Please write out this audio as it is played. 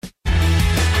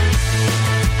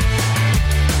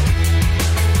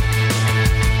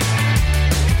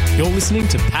You're listening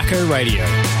to Paco Radio,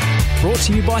 brought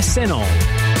to you by Senol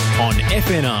on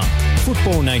FNR,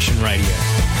 Football Nation Radio.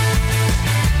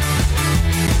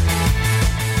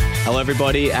 Hello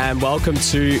everybody and welcome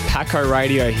to Paco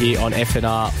Radio here on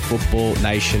FNR Football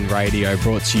Nation Radio,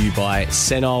 brought to you by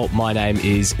Senol. My name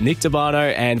is Nick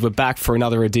Dabano and we're back for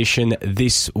another edition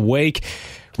this week,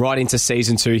 right into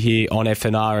Season 2 here on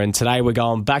FNR, and today we're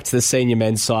going back to the senior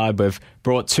men's side. We've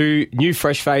brought two new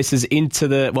fresh faces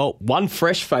into one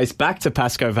fresh face back to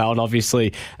Pascoe Vale, and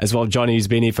obviously as well Johnny, who's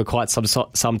been here for quite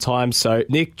some time. So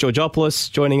Nick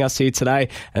Georgopoulos joining us here today,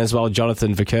 and as well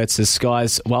Jonathan Vakurtzis.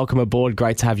 Guys, welcome aboard.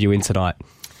 Great to have you in tonight.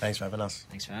 Thanks for having us.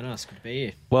 Thanks for having us. Good to be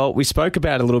here. Well, we spoke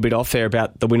about a little bit off air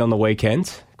about the win on the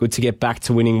weekend. Good to get back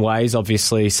to winning ways.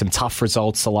 Obviously, some tough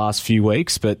results the last few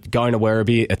weeks, but going to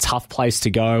Werribee, a tough place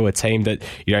to go, a team that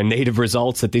needed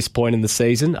results at this point in the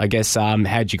season. I guess,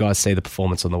 how'd you guys see the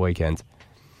performance on the weekend?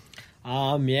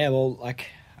 I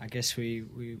guess we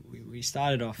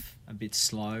started off a bit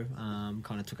slow.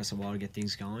 Kind of took us a while to get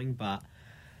things going, but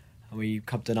we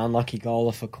copped an unlucky goal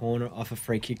off a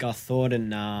free kick, I thought,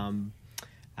 and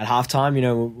at halftime, we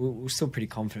were still pretty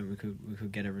confident we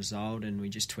could get a result, and we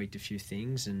just tweaked a few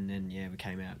things, and then we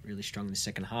came out really strong in the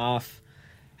second half.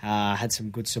 Had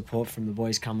some good support from the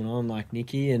boys coming on, like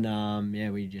Nicky, and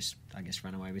we just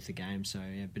ran away with the game. So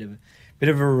bit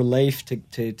of a relief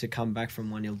to come back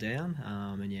from 1-0 down,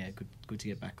 and good to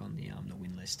get back on the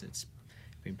win list. It's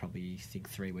been probably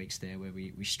 3 weeks there where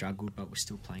we struggled, but we're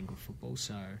still playing good football.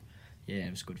 So. Yeah,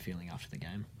 it was a good feeling after the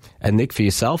game. And Nick, for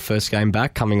yourself, first game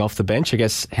back, coming off the bench, I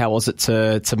guess, how was it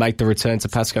to make the return to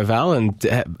Pascoe Vale? And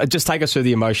just take us through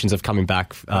the emotions of coming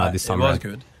back this time around. It was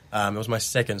good. It was my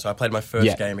second, so I played my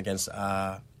first game against,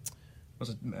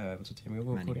 what's the team we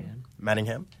were called?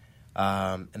 Manningham.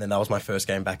 And then that was my first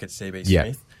game back at CB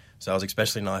Smith. So it was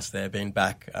especially nice there, being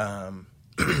back at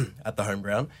the home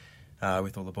ground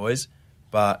with all the boys.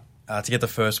 But to get the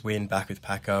first win back with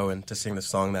Paco and to sing the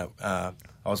song that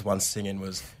I was once singing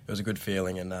was a good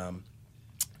feeling, and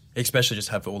especially just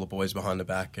have all the boys behind the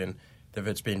back, and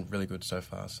it's been really good so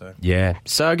far. So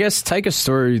I guess take us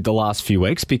through the last few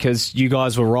weeks, because you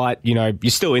guys were right. You're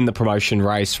still in the promotion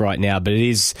race right now, but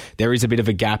there is a bit of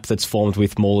a gap that's formed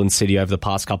with Moreland City over the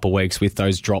past couple of weeks with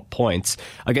those drop points.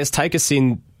 I guess take us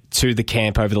in to the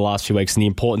camp over the last few weeks and the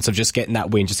importance of just getting that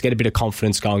win, just get a bit of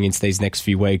confidence going into these next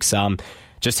few weeks.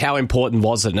 Just how important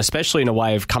was it, and especially in a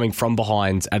way of coming from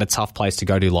behind at a tough place to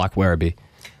go to like Werribee?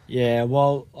 Yeah,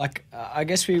 well, I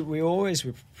guess we always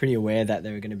were pretty aware that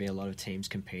there were going to be a lot of teams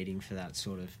competing for that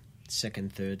sort of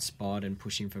second, third spot and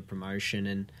pushing for promotion.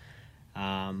 And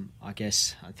I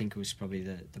think it was probably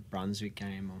the Brunswick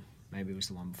game, or maybe it was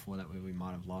the one before that where we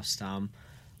might have lost.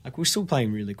 We're still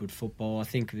playing really good football. I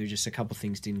think there were just a couple of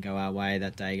things didn't go our way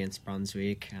that day against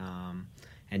Brunswick.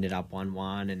 Ended up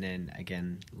 1-1, and then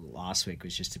again last week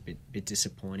was just a bit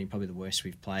disappointing, probably the worst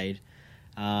we've played.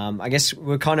 I guess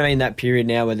we're kind of in that period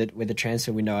now where the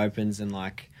transfer window opens, and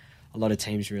a lot of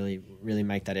teams really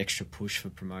make that extra push for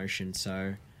promotion.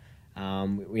 So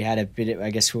we had we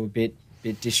were a bit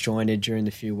disjointed during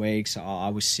the few weeks. I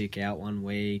was sick out 1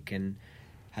 week and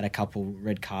had a couple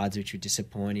red cards, which were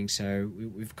disappointing. So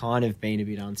we've kind of been a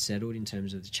bit unsettled in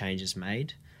terms of the changes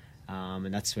made.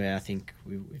 And that's where I think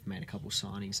we've made a couple of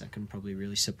signings that can probably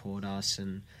really support us,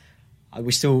 and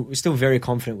we're still very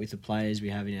confident with the players we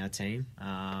have in our team.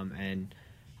 And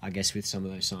I guess with some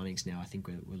of those signings now, I think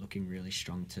we're looking really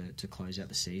strong to close out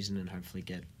the season and hopefully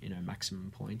get maximum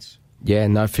points. Yeah,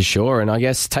 no, for sure. And I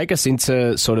guess take us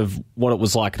into sort of what it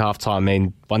was like at halftime. I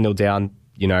mean, 1-0 down.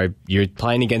 You're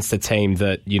playing against a team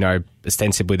that,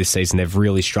 ostensibly this season they've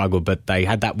really struggled, but they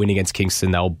had that win against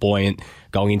Kingston. They were buoyant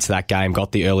going into that game,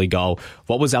 got the early goal.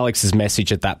 What was Alex's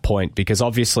message at that point? Because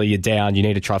obviously you're down, you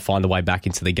need to try to find the way back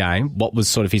into the game. What was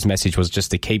sort of his message? Was just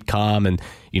to keep calm and,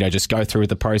 just go through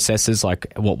the processes?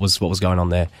 What was going on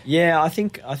there? Yeah, I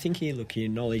think he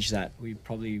acknowledged that we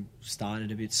probably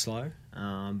started a bit slow,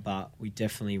 but we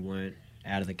definitely weren't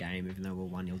out of the game even though we were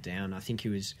 1-0 down. I think he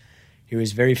was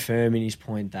very firm in his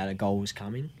point that a goal was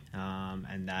coming,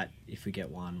 and that if we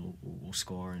get one, we'll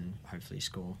score and hopefully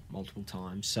score multiple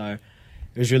times. So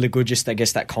it was really good, just I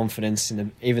guess that confidence.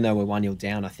 Even though we're 1-0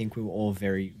 down, I think we were all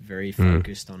very, very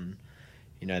focused on,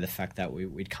 the fact that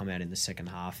we'd come out in the second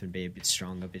half and be a bit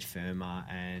stronger, a bit firmer.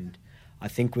 And I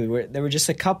think there were just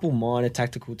a couple minor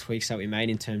tactical tweaks that we made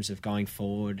in terms of going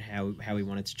forward, how we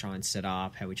wanted to try and set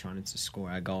up, how we wanted to score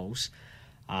our goals,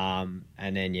 and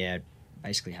then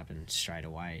basically happened straight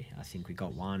away. I think we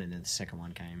got one, and then the second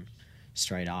one came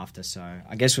straight after. So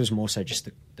I guess it was more so just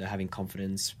the having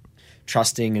confidence,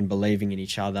 trusting and believing in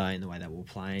each other in the way that we were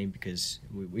playing, because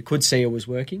we could see it was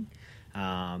working.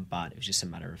 But it was just a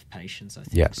matter of patience, I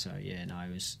think. Yeah. So yeah, no,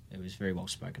 it was very well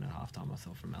spoken at halftime, I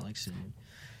thought, from Alex, and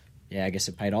yeah, I guess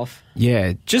it paid off.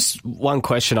 Yeah, just one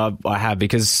question I have,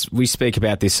 because we speak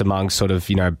about this among sort of,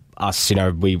 us,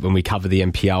 when we cover the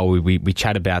NPL, we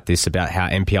chat about this, about how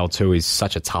NPL 2 is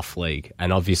such a tough league.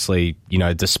 And obviously,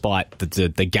 despite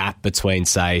the gap between,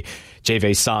 say,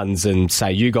 GV Suns and,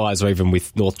 say, you guys, or even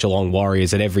with North Geelong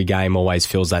Warriors, that every game always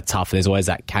feels that tough and there's always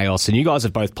that chaos. And you guys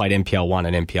have both played NPL 1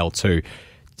 and NPL 2.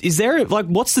 Is there,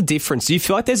 what's the difference? Do you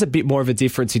feel like there's a bit more of a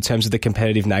difference in terms of the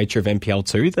competitive nature of NPL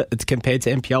 2 compared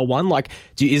to NPL 1?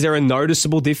 Is there a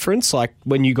noticeable difference,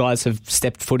 when you guys have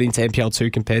stepped foot into NPL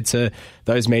 2 compared to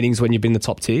those meetings when you've been the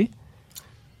top tier?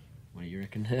 What do you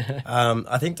reckon?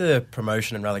 I think the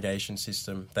promotion and relegation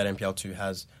system that NPL 2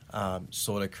 has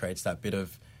sort of creates that bit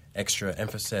of extra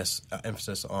emphasis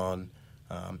on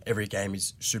every game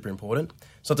is super important.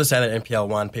 It's not to say that NPL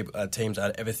 1 teams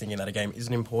at everything in that game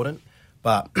isn't important,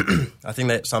 but I think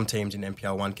that some teams in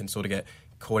NPL 1 can sort of get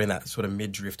caught in that sort of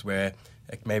mid-drift where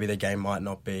maybe their game might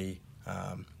not be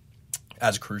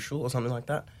as crucial or something like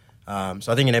that.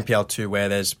 So I think in NPL 2, where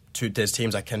there's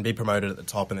teams that can be promoted at the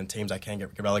top and then teams that can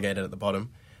get relegated at the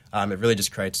bottom, it really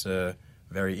just creates a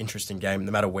very interesting game,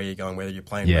 no matter where you're going, whether you're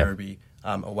playing Werribee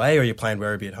away or you're playing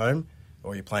Werribee at home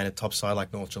or you're playing a top side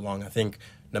like North Geelong. I think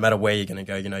no matter where you're going to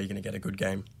go, you're going to get a good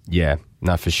game. Yeah,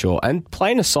 no, for sure. And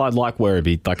playing a side like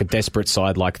Werribee, like a desperate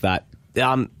side like that,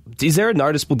 is there a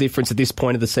noticeable difference at this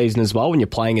point of the season as well when you're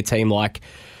playing a team like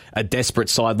a desperate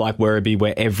side like Werribee,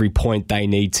 where every point they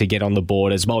need to get on the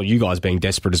board as well, you guys being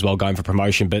desperate as well, going for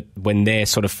promotion, but when they're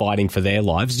sort of fighting for their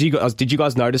lives? Did you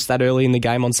guys notice that early in the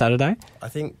game on Saturday? I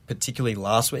think particularly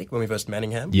last week when we versed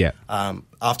Manningham, yeah.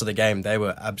 After the game, they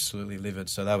were absolutely livid.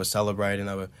 So they were celebrating,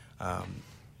 they were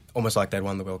almost like they'd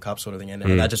won the World Cup sort of thing.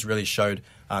 And that just really showed,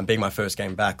 being my first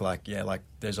game back,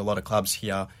 there's a lot of clubs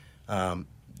here,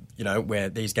 where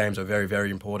these games are very, very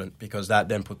important, because that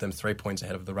then put them 3 points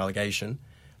ahead of the relegation.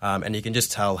 And you can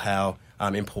just tell how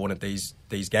important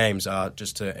these games are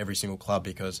just to every single club,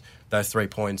 because those 3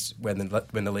 points when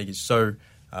the league is so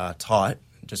tight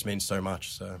just means so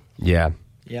much. So yeah,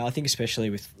 I think especially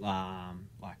with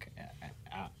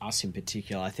us in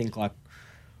particular, I think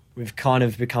we've kind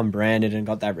of become branded and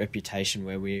got that reputation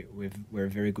where we're a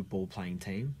very good ball playing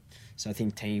team. So I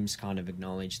think teams kind of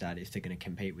acknowledge that if they're going to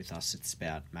compete with us, it's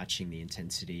about matching the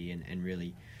intensity and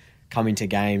really coming to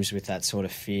games with that sort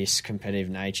of fierce competitive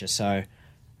nature. So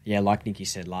yeah, like Nicky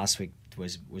said, last week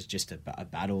was just a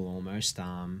battle almost.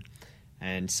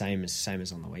 And same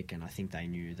as on the weekend, I think they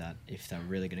knew that if they were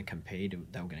really going to compete,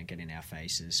 they were going to get in our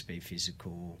faces, be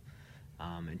physical,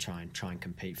 and try and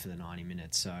compete for the 90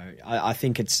 minutes. So I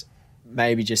think it's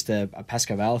maybe just a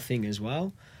Pascoe Vale thing as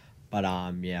well. But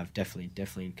I've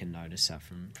definitely can notice that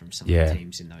from some of the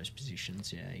teams in those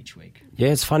positions, each week. Yeah,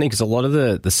 it's funny because a lot of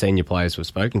the senior players we've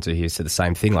spoken to here said the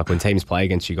same thing. Like when teams play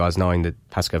against you guys, knowing that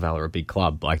Pascoe Vale are a big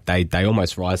club, like they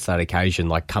almost rise to that occasion,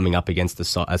 like coming up against a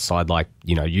side like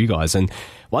you guys. And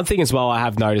one thing as well I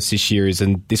have noticed this year is,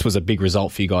 and this was a big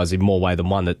result for you guys in more way than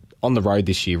one, that on the road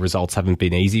this year, results haven't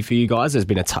been easy for you guys. There's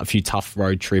been a few tough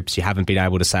road trips. You haven't been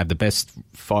able to have the best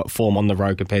form on the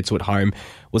road compared to at home.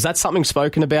 Was that something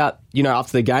spoken about,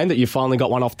 after the game, that you finally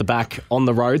got one off the back on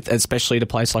the road, especially at a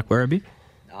place like Werribee?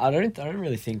 I don't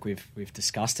really think we've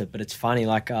discussed it, but it's funny.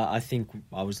 I think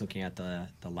I was looking at the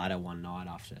ladder one night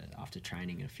after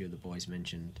training, and a few of the boys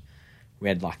mentioned we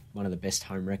had one of the best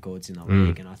home records in the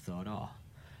league, and I thought,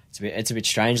 it's a bit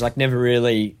strange. Never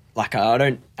really I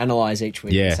don't analyse each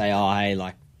week and say,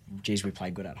 hey, geez, we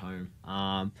played good at home.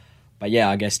 But yeah,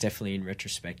 I guess definitely in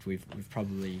retrospect, we've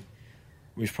probably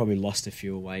lost a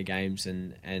few away games,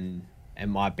 and it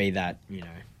might be that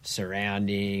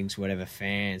surroundings, whatever,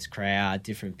 fans, crowd,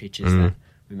 different pitches that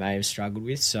we may have struggled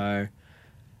with. So,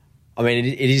 I mean,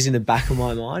 it is in the back of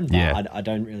my mind, but I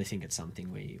don't really think it's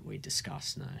something we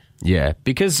discuss, no. Yeah,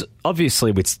 because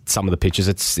obviously with some of the pitches,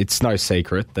 it's no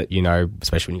secret that,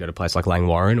 especially when you go to a place like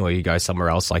Langwarrin or you go somewhere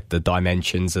else, the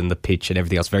dimensions and the pitch and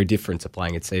everything else, very different to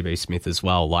playing at CB Smith as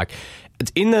well.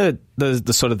 It's in the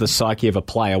sort of the psyche of a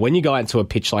player, when you go out into a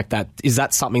pitch like that, is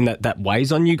that something that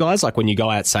weighs on you guys? When you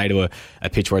go out, say, to a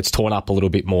pitch where it's torn up a little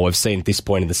bit more, we've seen at this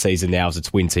point in the season now as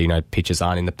it's winter, pitches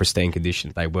aren't in the pristine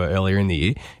condition they were earlier in the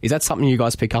year. Is that something you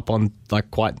guys pick up on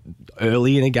quite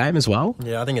early in a game as well?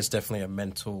 Yeah, I think it's definitely a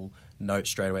mental note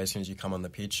straight away as soon as you come on the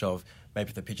pitch of maybe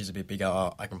if the pitch is a bit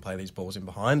bigger, I can play these balls in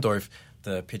behind, or if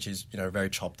the pitch is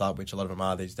very chopped up, which a lot of them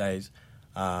are these days.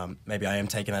 Maybe I am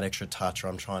taking that extra touch, or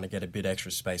I'm trying to get a bit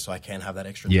extra space so I can have that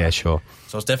extra touch. Yeah, sure.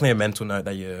 So it's definitely a mental note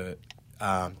that you're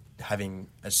having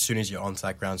as soon as you're onto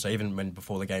that ground. So even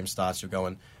before the game starts, you'll go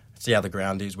and see how the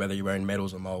ground is, whether you're wearing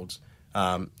medals or moulds.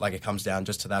 like it comes down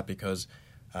just to that because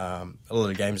a lot of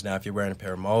the games now, if you're wearing a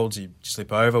pair of molds, you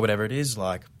slip over, whatever it is,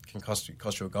 like it can cost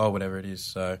you a goal, whatever it is.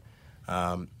 So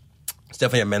it's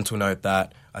definitely a mental note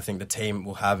that I think the team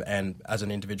will have, and as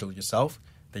an individual yourself,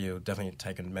 that you'll definitely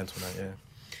take a mental note, yeah.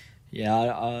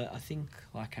 Yeah, I think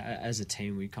like as a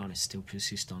team, we kind of still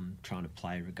persist on trying to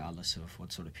play regardless of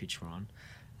what sort of pitch we're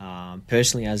on.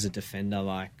 Personally, as a defender,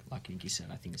 like Nicky said,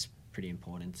 I think it's pretty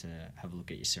important to have a look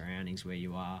at your surroundings, where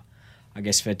you are. I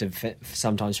guess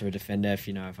sometimes for a defender,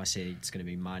 if I see it's going to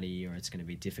be muddy or it's going to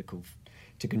be difficult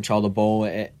to control the ball,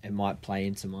 it might play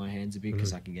into my hands a bit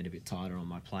because I can get a bit tighter on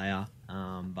my player.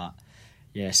 But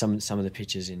yeah, some of the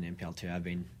pitches in NPL2 have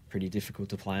been pretty difficult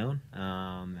to play on,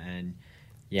 and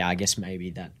yeah, I guess maybe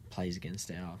that plays against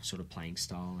our sort of playing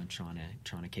style and trying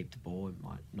to keep the ball. It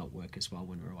might not work as well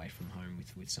when we're away from home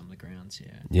with some of the grounds.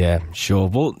 Yeah. Yeah, sure.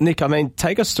 Well, Nick, I mean,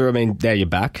 take us through. I mean, there you're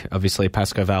back. Obviously,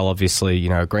 Pascoe Vale, obviously,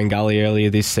 Green Gully earlier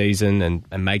this season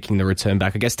and making the return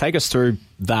back. I guess take us through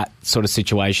that sort of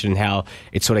situation and how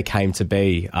it sort of came to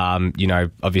be.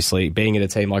 Obviously, being at a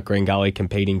team like Green Gully,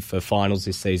 competing for finals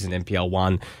this season, NPL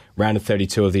 1. Round of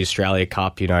 32 of the Australia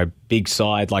Cup, big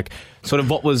side. Like, sort of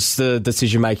what was the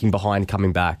decision-making behind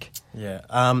coming back? Yeah,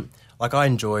 I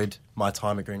enjoyed my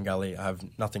time at Green Gully. I have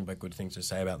nothing but good things to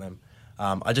say about them.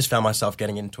 I just found myself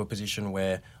getting into a position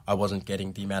where I wasn't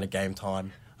getting the amount of game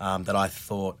time that I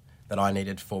thought that I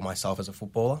needed for myself as a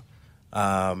footballer.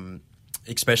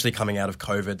 Especially coming out of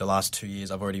COVID, the last 2 years,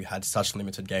 I've already had such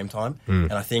limited game time.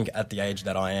 And I think at the age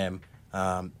that I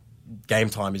am, game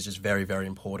time is just very, very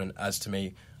important as to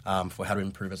me. For how to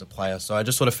improve as a player. So I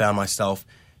just sort of found myself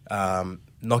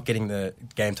not getting the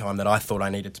game time that I thought I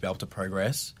needed to be able to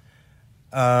progress.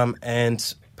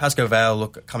 And Pascoe Vale,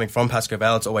 coming from Pascoe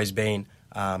Vale, it's always been,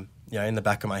 in the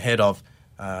back of my head of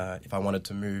if I wanted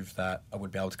to move that I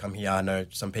would be able to come here. I know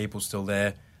some people still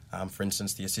there. For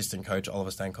instance, the assistant coach, Oliver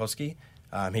Stankowski,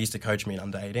 he used to coach me in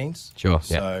under-18s. Sure, yeah.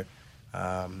 So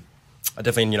I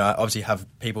definitely, obviously have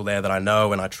people there that I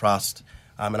know and I trust.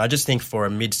 And I just think for a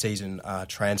mid-season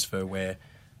transfer where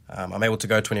I'm able to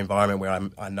go to an environment where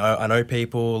I know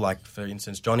people, like for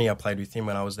instance Johnny, I played with him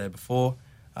when I was there before.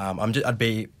 I'd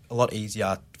be a lot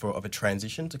easier of a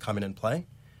transition to come in and play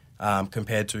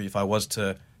compared to if I was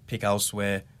to pick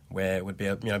elsewhere where it would be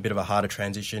a bit of a harder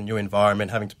transition, new environment,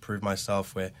 having to prove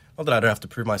myself. Where not that I don't have to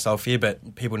prove myself here,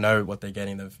 but people know what they're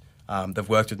getting. They've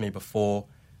worked with me before.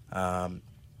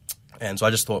 And so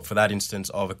I just thought for that instance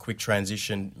of a quick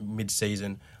transition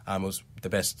mid-season was the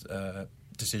best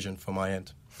decision for my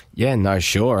end. Yeah, no,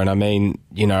 sure. And I mean,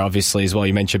 obviously as well,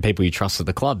 you mentioned people you trust at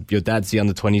the club. Your dad's the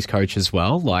under-20s coach as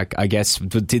well. Like, I guess,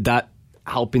 did that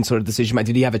help in sort of decision making?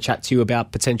 Did he have a chat to you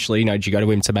about potentially, did you go to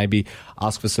him to maybe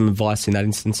ask for some advice in that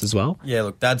instance as well? Yeah,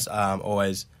 look, Dad's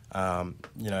always, not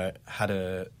had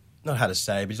a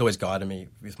say, but he's always guided me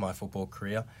with my football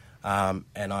career. And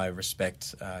I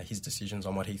respect his decisions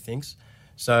on what he thinks.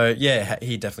 So, yeah,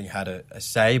 he definitely had a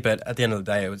say, but at the end of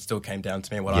the day, it still came down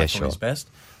to me what I thought was best.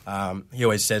 He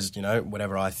always says,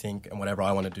 whatever I think and whatever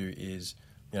I want to do is,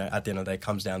 at the end of the day,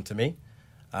 comes down to me.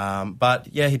 But,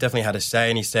 yeah, he definitely had a say,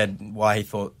 and he said why he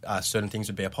thought certain things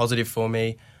would be a positive for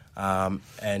me. And,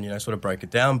 sort of broke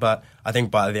it down. But I think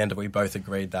by the end of it, we both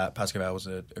agreed that Pascoe Vale was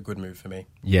a good move for me.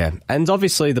 Yeah. And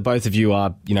obviously the both of you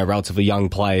are, relatively young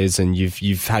players, and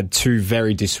you've had two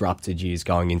very disrupted years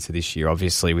going into this year.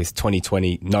 Obviously with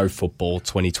 2020, no football,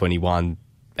 2021,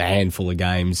 a handful of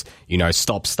games,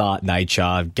 stop-start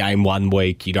nature, game 1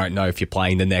 week, you don't know if you're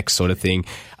playing the next sort of thing.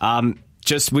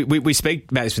 We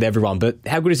speak about this with everyone, but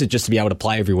how good is it just to be able to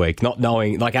play every week, not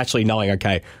knowing, actually knowing,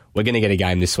 okay, we're going to get a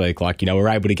game this week, we're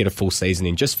able to get a full season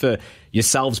in, just for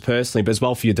yourselves personally, but as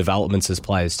well for your developments as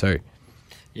players too.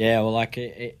 Yeah, well, I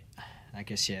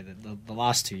guess, the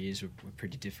last 2 years were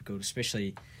pretty difficult,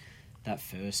 especially that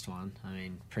first one. I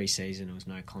mean, pre-season, it was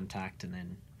no contact, and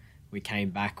then we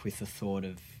came back with the thought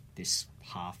of this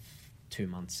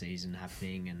 2-month season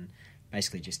happening, and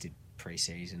basically just did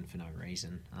pre-season for no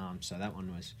reason. So that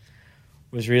one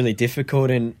was really difficult,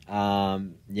 and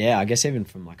I guess even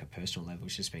from a personal level,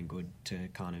 it's just been good to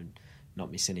kind of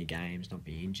not miss any games, not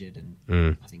be injured,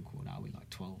 and I think what are we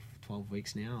 12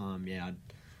 weeks now?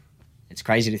 It's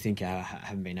crazy to think I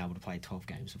haven't been able to play 12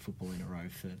 games of football in a row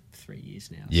for 3 years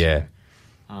now. Yeah.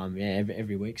 So,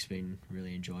 every week's been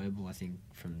really enjoyable. I think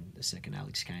from the second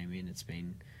Alex came in, it's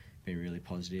been really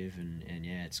positive, and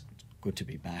it's good to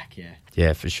be back, yeah.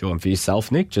 Yeah, for sure. And for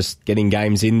yourself, Nick, just getting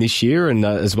games in this year, and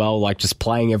as well, just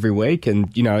playing every week,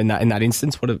 and in that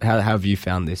instance, how have you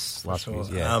found this last year?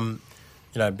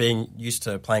 Yeah. Being used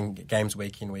to playing games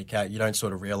week in, week out, you don't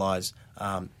sort of realise,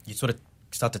 you sort of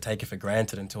start to take it for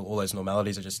granted until all those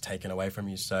normalities are just taken away from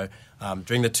you. So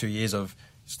during the 2 years of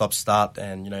stop-start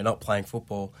and, not playing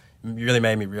football, it really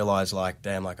made me realise, like,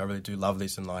 damn, like, I really do love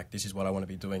this and, like, this is what I want to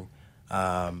be doing.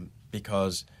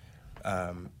 Because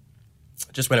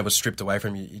just when it was stripped away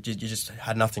from you, you just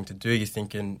had nothing to do. You're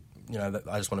thinking, that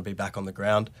I just want to be back on the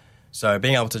ground. So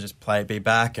being able to just be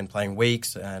back and playing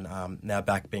weeks and now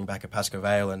being back at Pascoe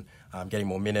Vale and getting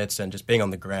more minutes and just being on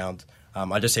the ground,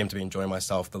 I just seem to be enjoying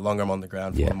myself. The longer I'm on the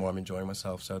ground, the more I'm enjoying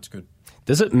myself. So it's good.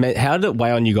 How did it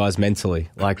weigh on you guys mentally?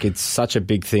 Like, it's such a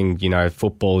big thing,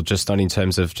 football, just not in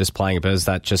terms of just playing it, but is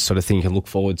that just sort of thing you can look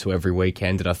forward to every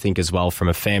weekend? And I think as well, from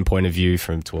a fan point of view,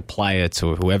 to a player,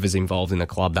 to whoever's involved in the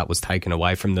club, that was taken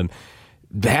away from them.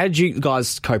 How did you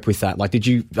guys cope with that? Like, did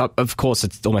you, of course,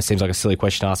 it almost seems like a silly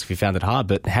question to ask if you found it hard,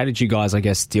 but how did you guys, I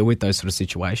guess, deal with those sort of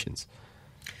situations?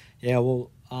 Yeah, well,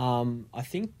 I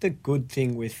think the good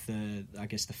thing with the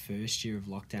first year of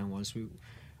lockdown was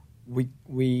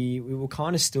we were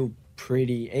kind of still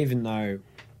pretty, even though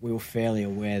we were fairly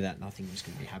aware that nothing was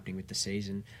going to be happening with the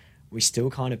season, we still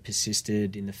kind of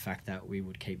persisted in the fact that we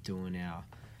would keep doing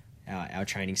our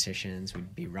training sessions,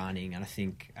 we'd be running, and I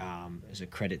think as a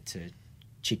credit to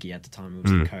Chicky at the time, who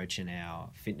was the coach, and our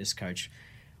fitness coach,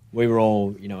 we were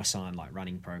all, assigned like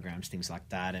running programs, things like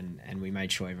that, and we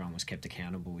made sure everyone was kept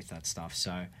accountable with that stuff.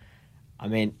 So, I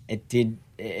mean,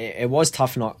 it was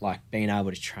tough not like being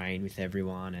able to train with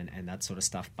everyone and that sort of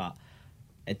stuff, but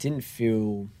it didn't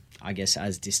feel, I guess,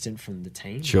 as distant from the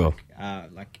team. Sure.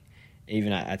 Like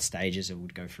even at stages, I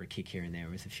would go for a kick here and there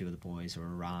with a few of the boys or a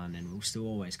run, and we were still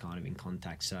always kind of in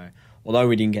contact. So, although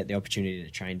we didn't get the opportunity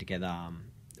to train together,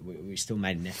 we still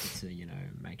made an effort to,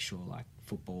 make sure like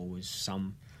football was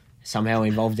somehow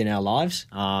involved in our lives.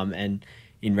 And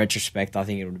in retrospect, I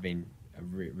think it would have been a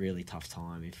really tough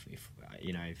time if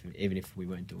even if we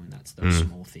weren't doing those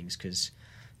small things, because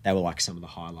they were like some of the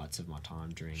highlights of my time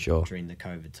during the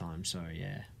COVID time. So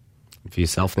yeah. For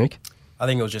yourself, Nick? I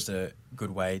think it was just a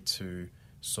good way to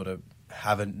sort of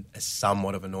have a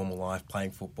somewhat of a normal life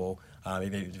playing football.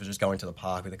 Even if it was just going to the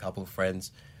park with a couple of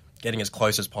friends, getting as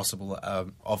close as possible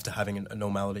to having a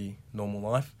normal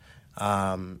life.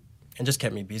 And just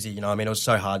kept me busy. It was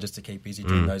so hard just to keep busy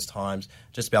during those times,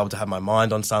 just to be able to have my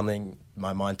mind on something,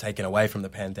 my mind taken away from the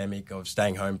pandemic of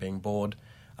staying home, being bored.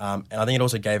 And I think it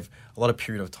also gave a lot of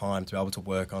period of time to be able to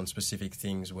work on specific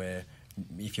things where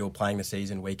if you were playing the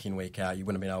season week in, week out, you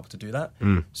wouldn't have been able to do that.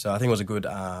 So I think it was a good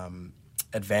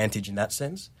advantage in that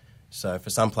sense. So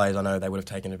for some players, I know they would have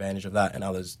taken advantage of that and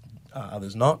others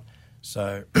not.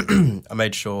 So I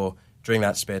made sure during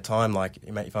that spare time, like,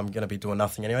 if I'm going to be doing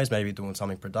nothing anyways, maybe doing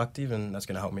something productive, and that's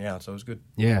going to help me out. So it was good.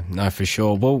 Yeah, no, for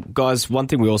sure. Well, guys, one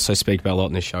thing we also speak about a lot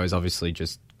in this show is obviously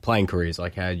just playing careers.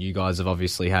 Like, how you guys have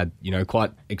obviously had,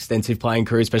 quite extensive playing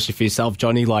careers, especially for yourself,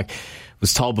 Johnny. Like,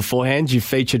 was told beforehand, you've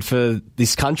featured for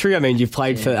this country. I mean, you've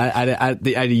played at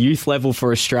a youth level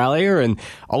for Australia, and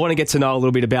I want to get to know a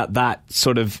little bit about that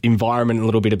sort of environment, a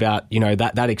little bit about,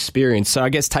 that experience. So I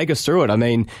guess take us through it. I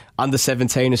mean, under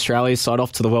 17 Australia side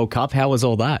off to the World Cup. How was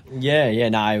all that? Yeah,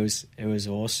 no, it was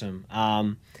awesome.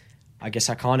 I guess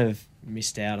I kind of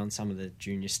missed out on some of the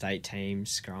junior state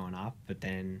teams growing up, but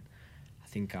then I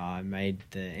think I made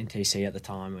the NTC at the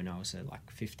time when I was at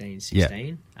like 15,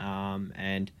 16,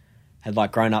 and had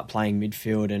like grown up playing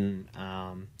midfield, and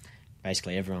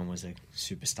basically everyone was a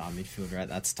superstar midfielder at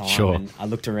that time. Sure. And I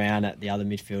looked around at the other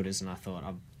midfielders and I thought,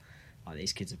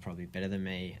 these kids are probably better than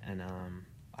me. And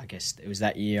I guess it was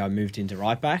that year I moved into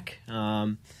right back.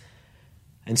 And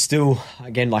still,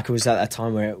 again, like it was at that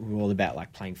time where we were all about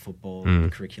like playing football,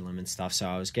 and curriculum and stuff. So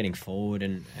I was getting forward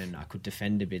and I could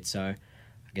defend a bit. So I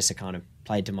guess I kind of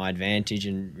played to my advantage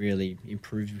and really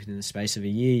improved within the space of a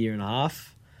year and a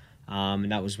half.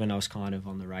 And that was when I was kind of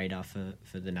on the radar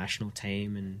for the national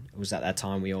team. And it was at that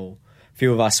time a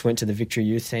few of us went to the Victory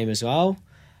Youth team as well.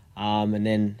 And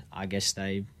then I guess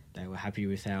they were happy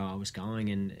with how I was going,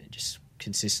 and just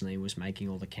consistently was making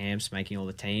all the camps, making all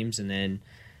the teams. And then,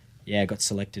 I got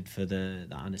selected for the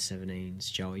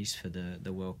under-17s Joeys for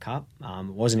the World Cup.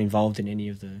 Wasn't involved in any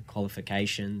of the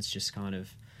qualifications, just kind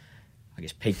of, I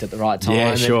guess, peaked at the right time.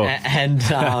 Yeah, sure. And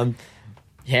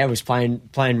I was playing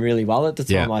really well at the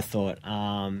time, I thought.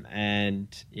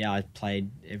 I played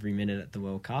every minute at the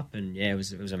World Cup, and it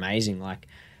was amazing. Like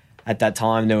at that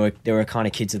time, there were kind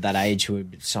of kids at that age who were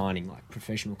signing like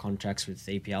professional contracts with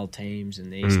EPL teams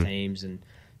and these teams, and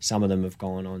some of them have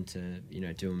gone on to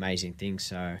do amazing things.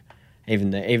 So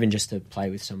even just to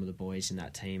play with some of the boys in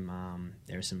that team,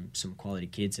 there are some quality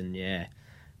kids, and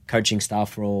coaching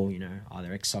staff were all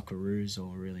either ex-Socceroos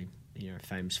or really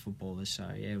famous footballers. So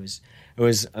yeah, it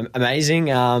was amazing.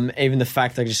 Even the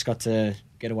fact that I just got to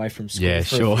get away from school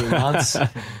for a few months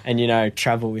and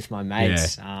travel with my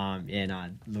mates.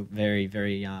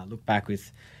 Look back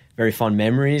with very fond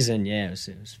memories, and it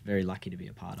was very lucky to be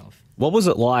a part of. What was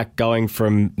it like going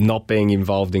from not being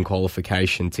involved in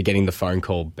qualification to getting the phone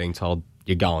call being told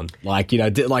you're going?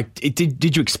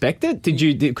 Did you expect it? Could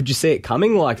you see it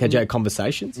coming? Like, had you had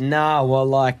conversations? No, well,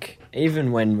 like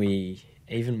even when we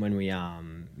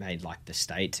made like the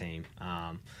state team,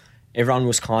 everyone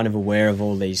was kind of aware of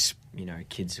all these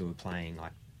kids who were playing,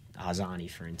 like Arzani,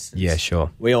 for instance. Yeah,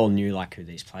 sure. We all knew like who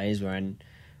these players were, and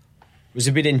it was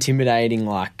a bit intimidating,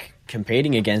 like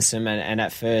competing against them. And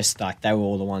at first, like they were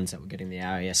all the ones that were getting the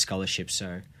RAS scholarship,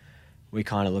 so we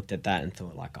kind of looked at that and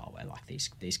thought like, oh, well, like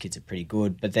these kids are pretty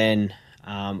good. But then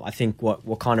I think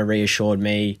what kind of reassured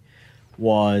me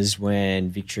was when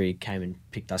Victory came and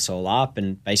picked us all up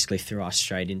and basically threw us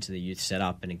straight into the youth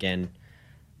setup. And again,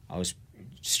 I was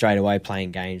straight away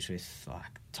playing games with like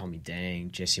Tommy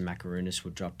Dang, Jesse Macaronis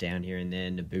would drop down here and there,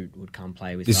 Naboot would come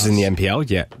play with us. This is in the NPL?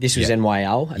 Yeah. This was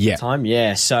NYL at the time,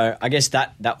 yeah. So I guess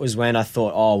that was when I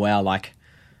thought, oh, wow, like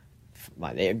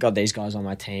they've got these guys on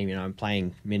my team, I'm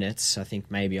playing minutes. I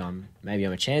think maybe I'm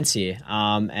a chance here.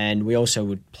 And we also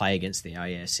would play against the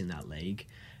RAS in that league,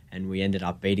 and we ended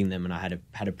up beating them, and I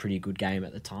had a pretty good game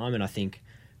at the time. And I think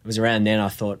it was around then I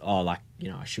thought, oh, like,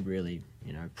 I should really,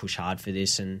 push hard for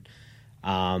this. And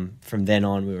from then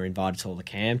on, we were invited to all the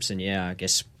camps, and I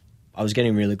guess I was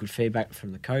getting really good feedback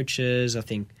from the coaches. I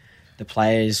think the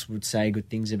players would say good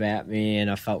things about me, and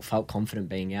I felt confident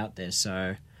being out there.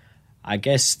 So I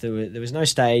guess there was no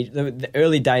stage. The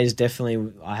early days,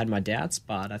 definitely, I had my doubts,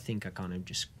 but I think I kind of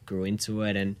just grew into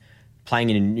it, and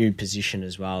playing in a new position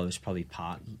as well was probably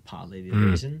partly the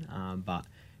reason. But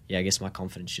I guess my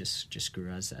confidence just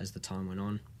grew as the time went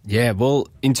on. Yeah, well,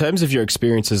 in terms of your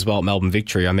experience as well at Melbourne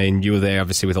Victory, I mean, you were there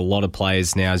obviously with a lot of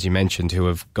players now, as you mentioned, who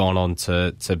have gone on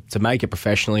to make it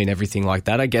professionally and everything like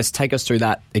that. I guess take us through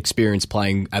that experience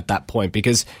playing at that point,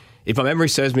 because if my memory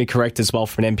serves me correct as well,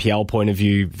 from an NPL point of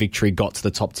view, Victory got to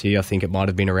the top tier. I think it might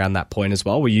have been around that point as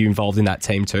well. Were you involved in that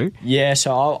team too? Yeah,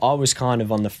 so I was kind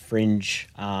of on the fringe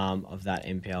of that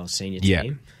NPL senior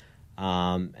team.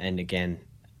 And again,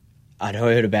 I'd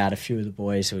heard about a few of the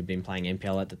boys who had been playing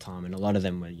NPL at the time, and a lot of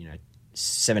them were,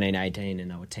 17, 18, and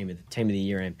they were team of the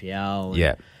year NPL.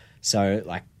 Yeah. So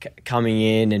like coming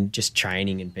in and just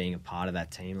training and being a part of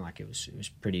that team, like it was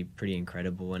pretty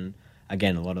incredible. And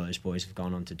again, a lot of those boys have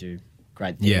gone on to do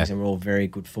great things, and we're all very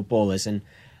good footballers. And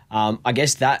I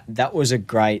guess that was a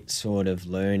great sort of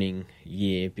learning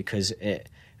year, because it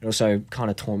also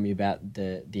kind of taught me about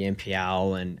the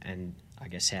NPL and I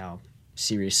guess how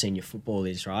serious senior football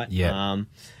is, right? Yeah.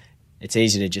 It's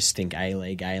easy to just think A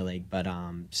League, but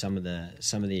some of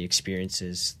the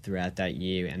experiences throughout that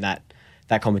year, and that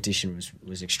competition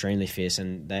was extremely fierce,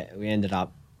 and we ended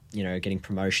up, getting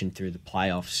promotion through the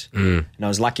playoffs. And I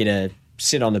was lucky to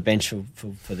sit on the bench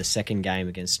for the second game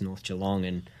against North Geelong,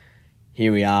 and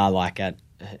here we are, like at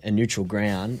a neutral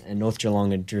ground, and North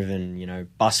Geelong had driven,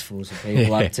 busfuls of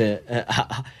people up to,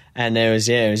 and it was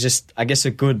just, I guess, a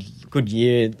good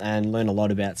year, and learned a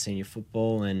lot about senior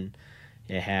football and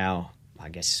how, I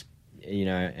guess,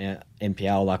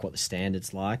 NPL, like what the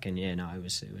standard's like, and it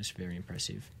was very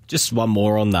impressive. Just one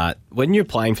more on that. When you're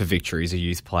playing for Victory as a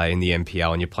youth player in the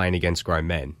NPL and you're playing against grown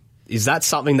men, is that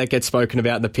something that gets spoken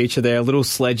about in the picture there? Little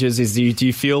sledges? Do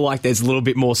you feel like there's a little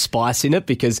bit more spice in it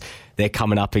because they're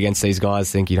coming up against these guys,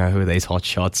 think, who are these hot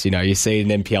shots? You see it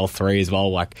in NPL 3 as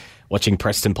well, like watching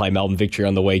Preston play Melbourne Victory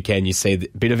on the weekend, you see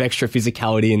a bit of extra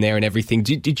physicality in there and everything.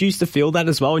 Did you used to feel that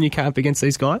as well when you came up against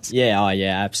these guys? Yeah,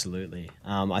 absolutely.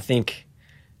 I think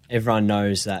everyone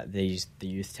knows that the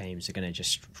youth teams are going to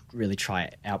just really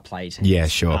try outplay teams. Yeah,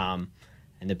 sure.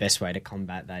 And the best way to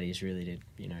combat that is really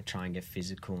to, try and get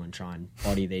physical and try and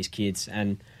body these kids.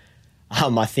 And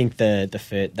I think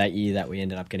that year that we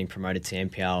ended up getting promoted to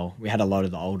NPL, we had a lot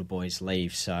of the older boys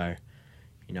leave. So,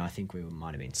 I think we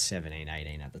might have been 17,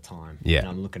 18 at the time. Yeah. And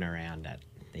I'm looking around at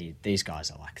these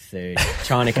guys are like 30,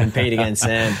 trying to compete against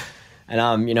them. And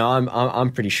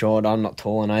I'm pretty short. I'm not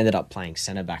tall, and I ended up playing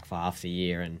centre back for half the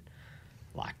year. And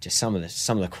like just some of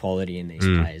the quality in these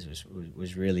players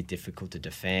was really difficult to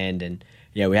defend. And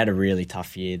we had a really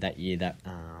tough year that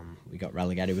we got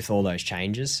relegated with all those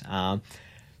changes.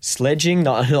 Sledging,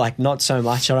 not so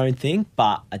much, I don't think,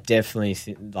 but I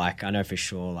definitely I know for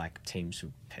sure like teams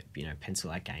would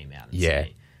pencil that game out and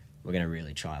say we're going to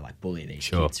really try bully these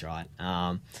kids, right?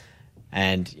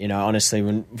 And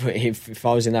honestly, if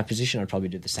I was in that position, I'd probably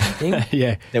do the same thing.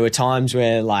 Yeah, there were times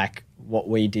where what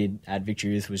we did at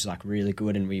Victory Youth was like really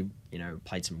good, and we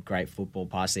played some great football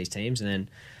past these teams, and then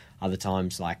other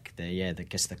times like I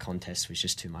guess the contest was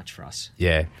just too much for us.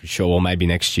 Yeah, sure. Well, maybe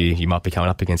next year you might be coming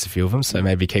up against a few of them, so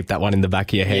maybe keep that one in the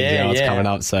back of your head. It's coming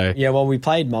up. So well, we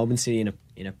played Melbourne City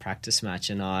in a practice match,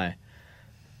 and I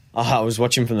was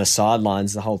watching from the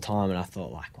sidelines the whole time, and I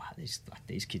thought like, wow,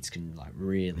 these kids can like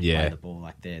really play the ball,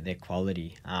 like their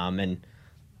quality. And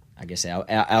I guess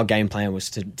our game plan was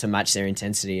to match their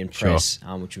intensity and press,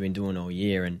 which we've been doing all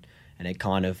year, and it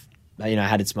kind of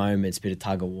had its moments, a bit of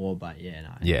tug of war, but it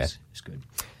was good.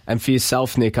 And for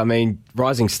yourself, Nick, I mean,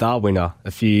 Rising Star winner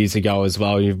a few years ago as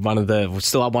well. You're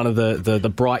still one of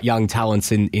the bright young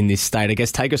talents in this state. I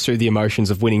guess take us through the emotions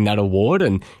of winning that award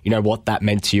and what that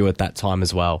meant to you at that time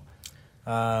as well.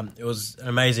 It was an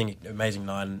amazing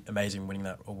night, and amazing winning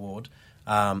that award.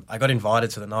 I got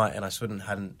invited to the night, and I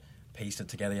hadn't pieced it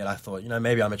together yet. I thought,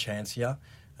 maybe I'm a chance here,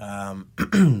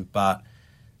 but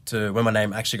when my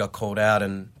name actually got called out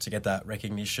and to get that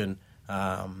recognition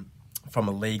from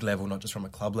a league level, not just from a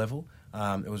club level,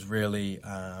 it was really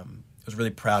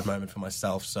a proud moment for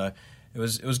myself. So it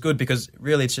was good because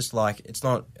really it's just like it's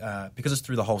not because it's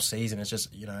through the whole season. It's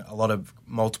just a lot of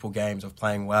multiple games of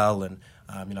playing well and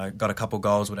got a couple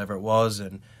goals, whatever it was,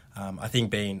 and I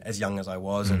think being as young as I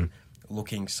was and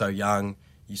looking so young,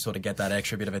 you sort of get that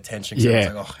extra bit of attention. It's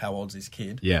like, oh, how old's this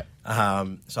kid? Yeah.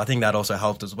 So I think that also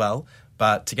helped as well.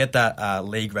 But to get that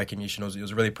league recognition, it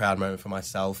was a really proud moment for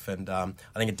myself, and I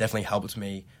think it definitely helped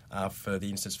me for the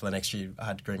instance for the next year. I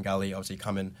had Green Gully obviously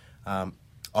come and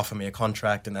offer me a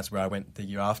contract, and that's where I went the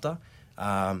year after.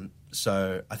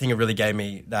 So I think it really gave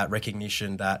me that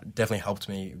recognition that definitely helped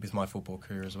me with my football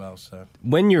career as well. So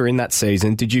when you were in that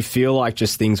season, did you feel like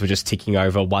just things were just ticking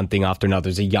over one thing after another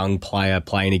as a young player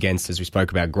playing against, as we spoke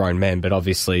about, grown men, but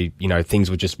obviously, things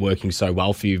were just working so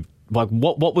well for you? Like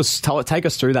what was, take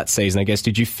us through that season, I guess.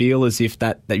 Did you feel as if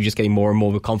that you're just getting more and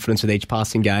more confidence with each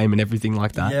passing game and everything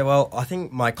like that? Yeah, well, I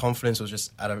think my confidence was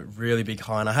just at a really big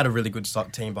high, and I had a really good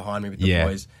team behind me with the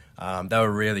boys. They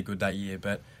were really good that year,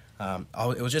 but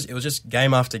it was just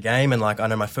game after game, and like I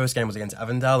know my first game was against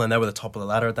Avondale, and they were the top of the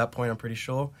ladder at that point, I'm pretty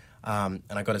sure. And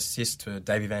I got assist to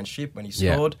Davey Van Schip when he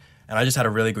scored, and I just had a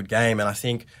really good game. And I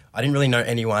think I didn't really know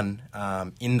anyone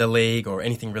in the league or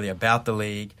anything really about the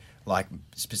league, like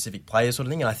specific players sort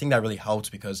of thing. And I think that really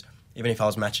helped because even if I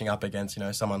was matching up against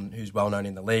someone who's well known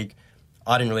in the league,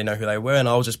 I didn't really know who they were, and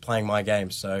I was just playing my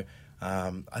game. So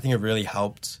I think it really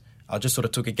helped. I just sort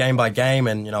of took it game by game,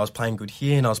 and I was playing good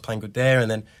here and I was playing good there,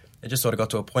 and then it just sort of got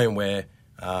to a point where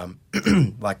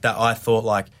like that I thought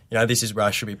like, this is where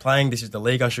I should be playing, this is the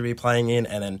league I should be playing in.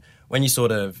 And then when you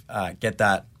sort of get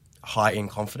that high in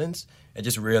confidence, it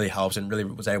just really helps and really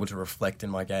was able to reflect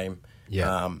in my game.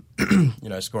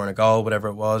 Scoring a goal, whatever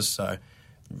it was. So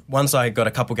once I got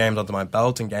a couple games under my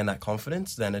belt and gained that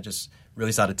confidence, then it just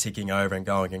really started ticking over and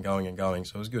going and going and going.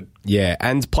 So it was good. Yeah,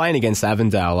 and playing against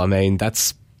Avondale, I mean,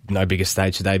 that's no bigger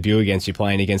stage to debut against. You're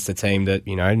playing against a team that,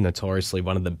 notoriously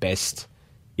one of the best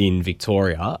in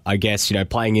Victoria. I guess,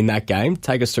 playing in that game,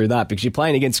 take us through that, because you're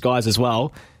playing against guys as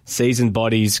well, seasoned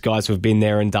bodies, guys who have been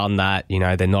there and done that.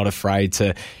 They're not afraid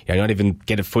to, not even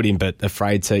get a foot in, but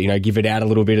afraid to, give it out a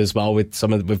little bit as well with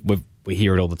some of the, we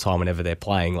hear it all the time whenever they're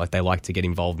playing, like they like to get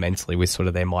involved mentally with sort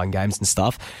of their mind games and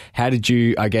stuff. How did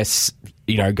you, I guess,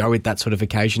 go with that sort of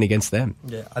occasion against them?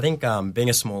 Yeah, I think being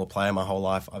a smaller player my whole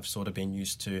life, I've sort of been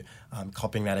used to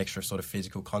copying that extra sort of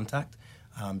physical contact.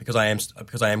 Because I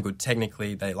am good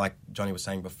technically, they, like Johnny was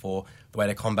saying before, the way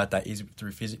to combat that is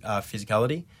through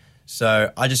physicality.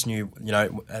 So I just knew,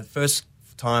 at first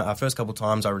couple of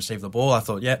times I received the ball, I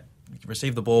thought,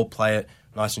 receive the ball, play it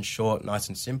nice and short, nice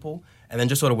and simple, and then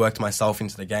just sort of worked myself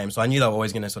into the game. So I knew they were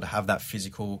always going to sort of have that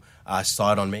physical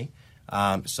side on me.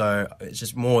 So it's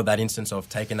just more that instance of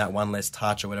taking that one less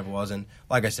touch or whatever it was. And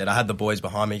like I said, I had the boys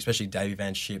behind me, especially Davey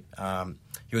Van Schip.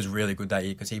 He was really good that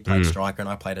year because he played striker and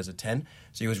I played as a 10.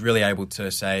 So he was really able to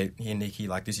say, here, Nicky,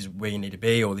 like this is where you need to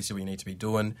be, or this is what you need to be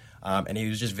doing. And he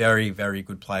was just very, very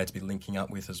good player to be linking up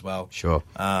with as well. Sure.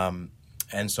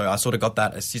 And so I sort of got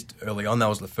that assist early on. That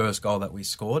was the first goal that we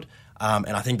scored. And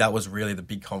I think that was really the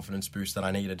big confidence boost that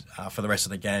I needed for the rest of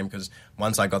the game, because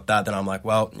once I got that, then I'm like,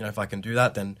 well, if I can do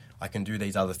that, then I can do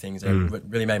these other things. And it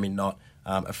really made me not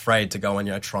afraid to go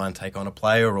and, try and take on a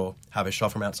player or have a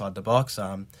shot from outside the box.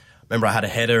 Remember I had a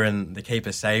header and the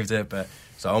keeper saved it,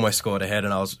 so I almost scored a header,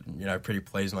 and I was, pretty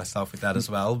pleased with myself with that as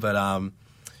well. But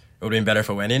would have been better if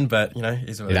it went in, but,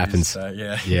 is what it happens. So,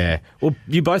 yeah. Yeah. Well,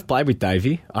 you both played with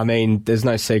Davey. I mean, there's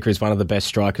no secret he's one of the best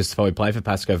strikers to probably play for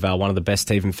Pascoe Vale, one of the best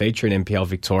to even feature in NPL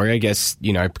Victoria. I guess,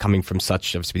 coming from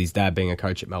obviously with his dad being a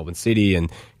coach at Melbourne City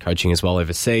and coaching as well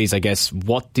overseas, I guess,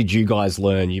 what did you guys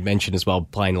learn? You mentioned as well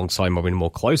playing alongside him in a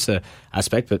more closer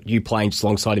aspect, but you playing just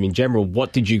alongside him in general,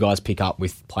 what did you guys pick up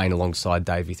with playing alongside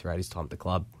Davey throughout his time at the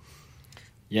club?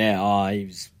 Yeah,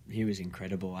 he was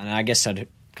incredible. And I guess I'd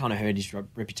kind of heard his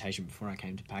reputation before I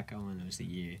came to Paco, and it was the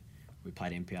year we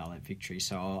played NPL at Victory.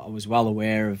 So I was well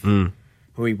aware of who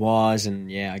he was,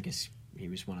 and I guess he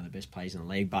was one of the best players in the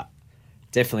league. But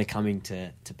definitely coming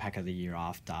to Paco the year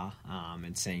after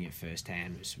and seeing it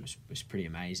firsthand was pretty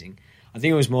amazing. I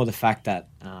think it was more the fact that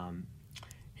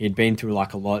he had been through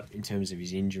a lot in terms of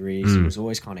his injuries. He was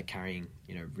always kind of carrying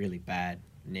really bad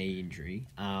knee injury,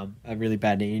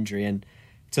 and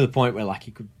to the point where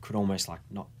he could almost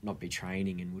not be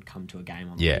training and would come to a game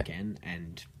on the weekend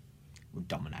and would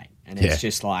dominate. And it's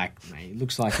just mate, it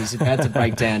looks like he's about to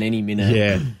break down any minute.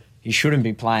 Yeah. He shouldn't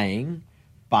be playing,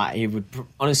 but he would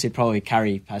honestly probably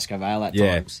carry Pascoe Vale at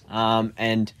times.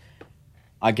 And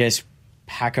I guess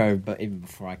Paco, but even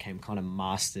before I came, kind of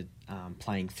mastered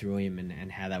playing through him and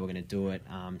how they were going to do it.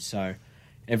 So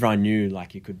everyone knew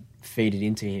you could feed it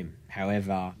into him.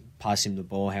 However, pass him the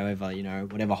ball, however,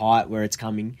 whatever height where it's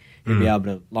coming, he'll be able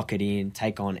to lock it in,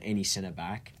 take on any centre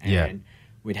back, and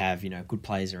we'd have good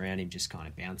players around him just kind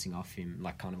of bouncing off him,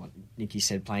 kind of what Nicky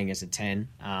said, playing as a 10.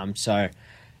 So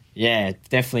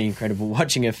definitely incredible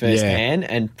watching it firsthand,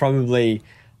 and probably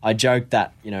I joked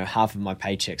that half of my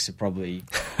paychecks are probably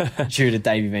due to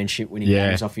Davey Van Schip winning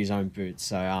games off his own boots.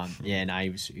 So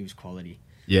he was quality.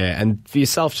 Yeah, and for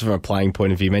yourself, from a playing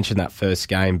point of view, you mentioned that first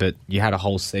game, but you had a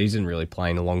whole season really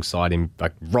playing alongside him,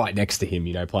 right next to him,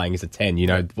 playing as a 10.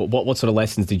 What sort of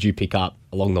lessons did you pick up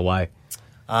along the way?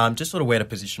 Just sort of where to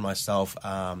position myself,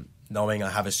 knowing I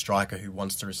have a striker who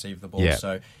wants to receive the ball. Yeah.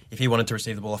 So if he wanted to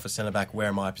receive the ball off a centre-back, where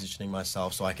am I positioning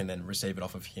myself so I can then receive it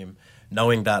off of him?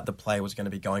 Knowing that the play was going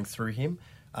to be going through him,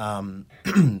 I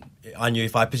knew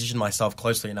if I positioned myself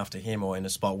closely enough to him or in a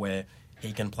spot where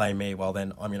he can play me, well,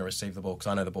 then I'm going to receive the ball because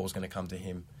I know the ball's going to come to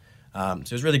him. So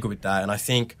it was really good with that. And I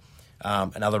think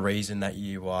another reason that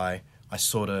year why I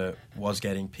sort of was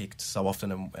getting picked so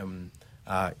often and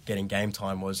getting game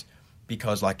time was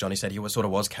because, like Johnny said, he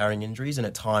was carrying injuries, and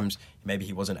at times maybe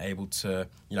he wasn't able to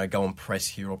go and press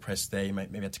here or press there. He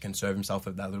maybe had to conserve himself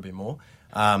of that a little bit more.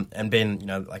 And being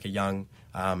a young,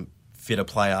 fitter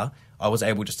player, I was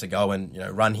able just to go and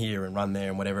run here and run there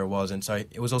and whatever it was. And so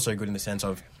it was also good in the sense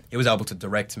of he was able to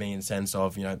direct me in the sense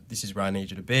of this is where I need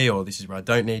you to be or this is where I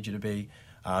don't need you to be.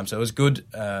 So it was good.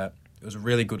 It was a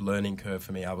really good learning curve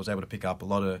for me. I was able to pick up a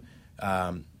lot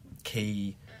of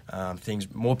key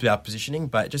things, more about positioning,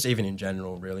 but just even in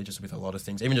general, really, just with a lot of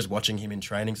things. Even just watching him in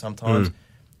training sometimes,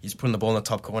 he's putting the ball in the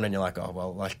top corner and you're like, oh,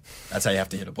 well, that's how you have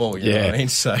to hit a ball, you know what I mean?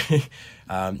 So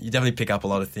you definitely pick up a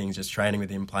lot of things just training with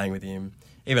him, playing with him.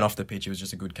 Even off the pitch, he was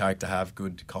just a good character to have,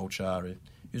 good culture. He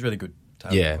was really good to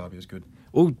have in the club. He was good.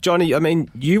 Well, Johnny, I mean,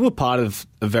 you were part of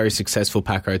a very successful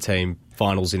Paco team,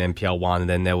 finals in NPL 1, and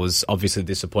then there was obviously the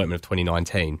disappointment of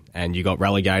 2019, and you got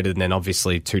relegated, and then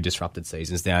obviously 2 disrupted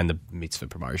seasons now in the midst of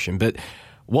promotion. But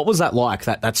what was that like,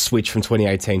 that switch from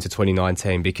 2018 to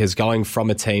 2019? Because going from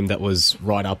a team that was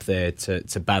right up there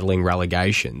to battling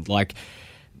relegation,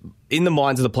 in the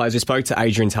minds of the players, we spoke to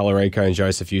Adrian Tallarico and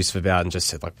Joseph Youssef about and just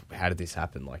said, how did this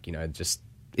happen?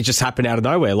 It just happened out of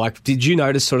nowhere. Did you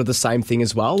notice sort of the same thing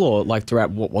as well, or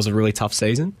throughout what was a really tough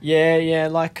season? Yeah.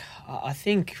 I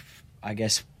think, I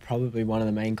guess probably one of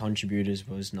the main contributors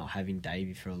was not having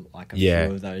Davey for a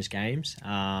few of those games.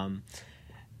 And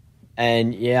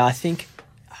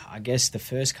I guess the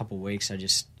first couple of weeks I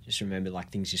just remember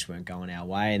things just weren't going our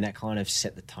way, and that kind of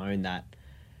set the tone that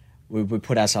we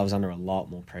put ourselves under a lot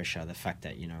more pressure. The fact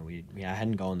that we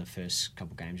hadn't gone the first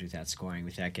couple of games without scoring,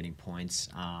 without getting points.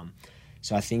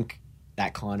 So I think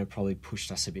that kind of probably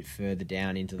pushed us a bit further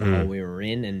down into the hole we were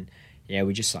in, and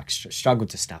we just struggled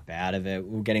to snap out of it.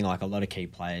 We were getting a lot of key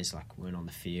players weren't on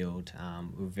the field.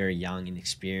 We were very young,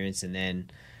 inexperienced, and then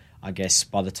I guess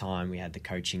by the time we had the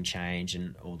coaching change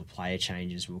and all the player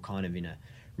changes, we were kind of in a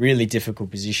really difficult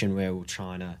position where we were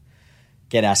trying to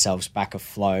get ourselves back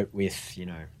afloat with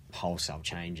wholesale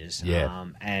changes.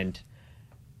 And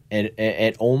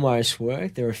it almost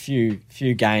worked. There were a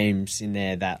few games in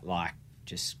there that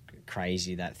just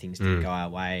crazy that things didn't go our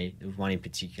way. There was one in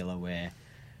particular where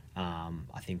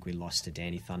I think we lost to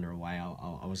Danny Thunder away.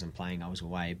 I wasn't playing, I was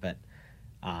away, but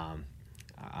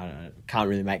I can't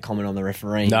really make comment on the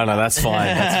refereeing. No, that's fine.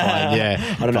 That's fine.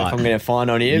 Yeah, I don't know if I'm going to find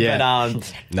on here,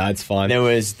 but no, it's fine.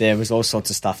 There was all sorts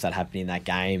of stuff that happened in that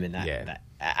game, and that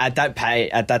at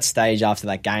that stage after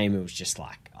that game, it was just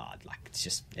like,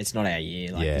 it's not our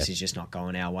year. Like this is just not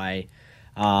going our way.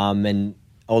 And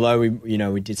although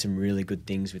we did some really good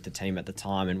things with the team at the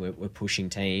time, and we're pushing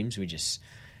teams, we just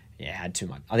had too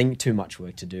much. I think too much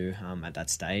work to do at that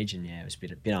stage, and it was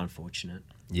a bit unfortunate.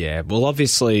 Yeah, well,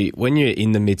 obviously, when you're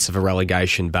in the midst of a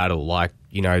relegation battle, like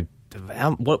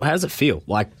how does it feel?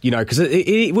 Like because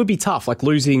it would be tough, like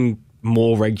losing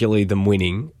more regularly than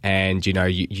winning, and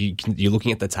you're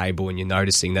looking at the table and you're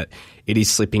noticing that it is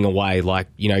slipping away. Like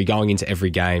going into every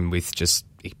game with just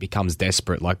it becomes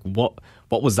desperate. Like what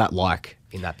was that like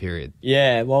in that period?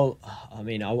 Yeah, well, I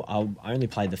mean, I only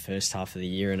played the first half of the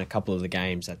year and a couple of the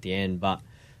games at the end, but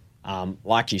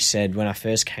like you said, when I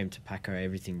first came to Paco,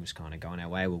 everything was kind of going our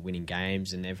way. We're winning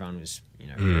games, and everyone was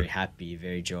very happy,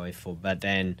 very joyful. But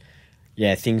then,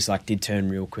 things did turn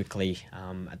real quickly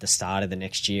at the start of the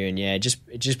next year, and it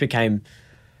just became,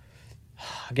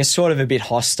 I guess, sort of a bit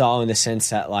hostile in the sense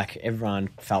that everyone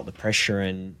felt the pressure,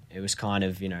 and it was kind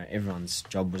of everyone's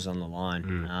job was on the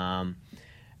line.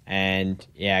 And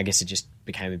I guess it just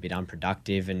became a bit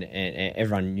unproductive, and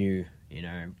everyone knew,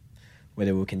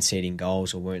 whether we were conceding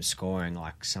goals or weren't scoring,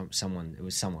 it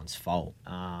was someone's fault.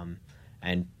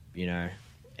 And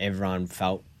everyone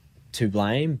felt to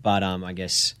blame, but I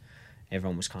guess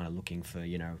everyone was kind of looking for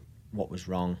what was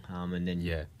wrong, and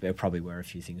then there probably were a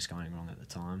few things going wrong at the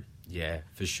time. Yeah,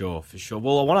 for sure.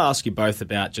 Well, I want to ask you both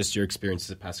about just your experiences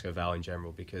at Pascoe Vale in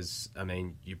general, because, I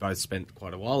mean, you both spent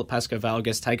quite a while at Pascoe Vale. I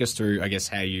guess take us through,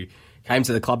 how you came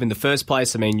to the club in the first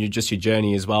place. I mean, your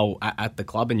journey as well at the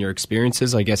club and your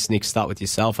experiences. I guess, Nick, start with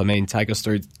yourself. I mean, take us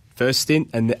through first stint,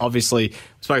 and obviously we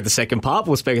spoke at the second part,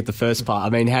 we'll speak at the first part. I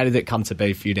mean, how did it come to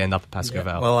be for you to end up at Pascoe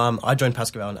Vale? Well, I joined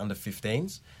Pascoe Vale in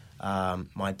under-15s.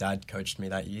 My dad coached me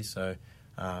that year, so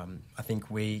I think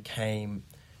we came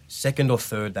second or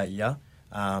third that year,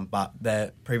 but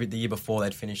the year before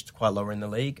they'd finished quite lower in the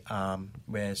league,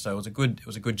 so it was a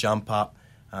good jump up.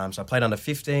 So I played under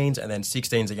 15s, and then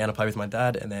 16s again. I played with my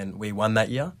dad, and then we won that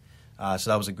year.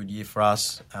 So that was a good year for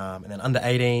us. And then under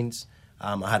 18s,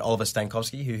 I had Oliver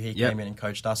Stankovsky, who came in and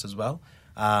coached us as well,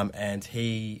 and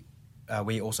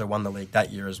we also won the league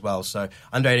that year as well. So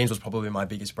under 18s was probably my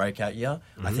biggest breakout year.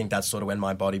 Mm-hmm. I think that's sort of when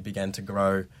my body began to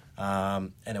grow.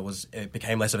 And it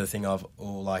became less of a thing of,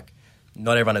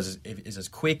 not everyone is as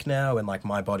quick now, and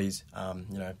my body's,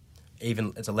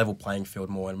 even it's a level playing field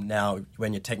more. And now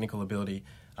when your technical ability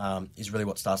is really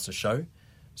what starts to show.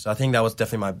 So I think that was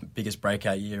definitely my biggest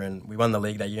breakout year, and we won the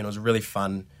league that year, and it was a really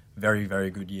fun, very,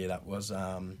 very good year that was.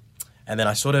 And then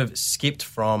I sort of skipped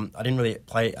from, I didn't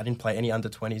play any under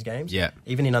 20s games. Yeah.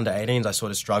 Even in under 18s, I sort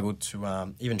of struggled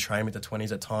to even train with the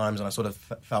 20s at times, and I sort of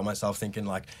felt myself thinking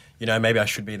maybe I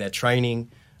should be there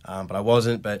training, but I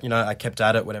wasn't. But, I kept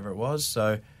at it, whatever it was.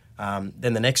 So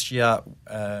then the next year,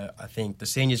 I think the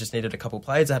seniors just needed a couple of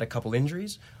players. They had a couple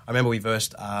injuries. I remember we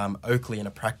versed Oakley in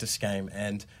a practice game,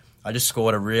 and I just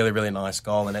scored a really, really nice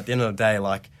goal. And at the end of the day,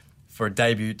 for a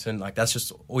debutant, that's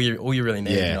just all you really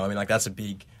need. Yeah. That's a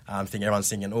big thing. Everyone's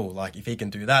thinking, if he can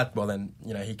do that, well then,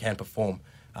 he can perform.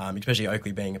 Especially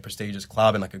Oakley being a prestigious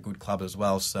club and a good club as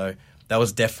well. So that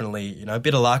was definitely, a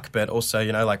bit of luck, but also,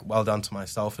 well done to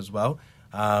myself as well.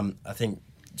 I think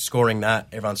scoring that,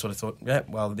 everyone sort of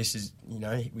thought, this is,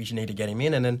 we should need to get him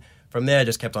in. And then from there, I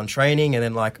just kept on training. And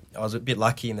then, I was a bit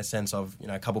lucky in the sense of,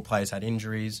 a couple of players had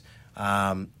injuries.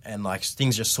 And,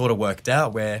 things just sort of worked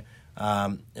out where,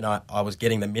 I was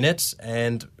getting the minutes.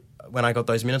 And when I got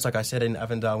those minutes, like I said, in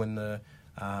Avondale in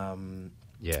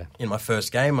my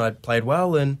first game, I played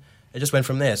well, and it just went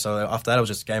from there. So after that, it was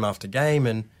just game after game.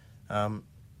 And,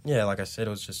 like I said, it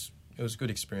was a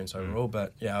good experience overall.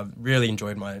 But I really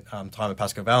enjoyed my time at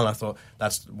Pascoe Vale, and I thought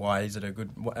that's why is it a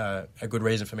good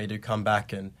reason for me to come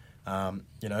back and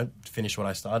finish what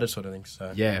I started, sort of thing.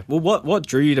 So well, what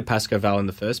drew you to Pascoe Vale in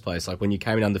the first place? When you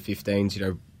came in under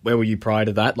 15s, where were you prior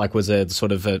to that? Was it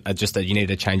sort of just that you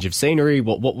needed a change of scenery?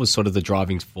 What was sort of the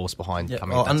driving force behind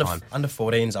coming at that time? Under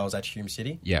 14s, I was at Hume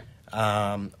City. Yeah,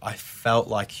 I felt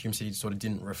like Hume City sort of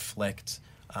didn't reflect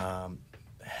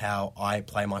how I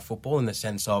play my football, in the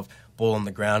sense of ball on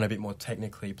the ground, a bit more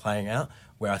technically playing out,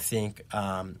 where I think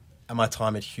at my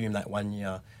time at Hume that 1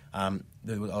 year, I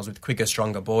was with quicker,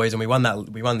 stronger boys, and we won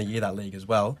the year that league as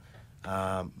well.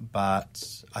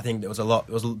 But I think it was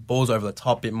balls over the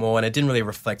top a bit more, and it didn't really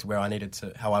reflect how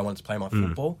I wanted to play my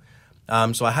football.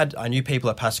 So I knew people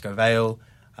at Pascoe Vale.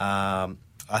 I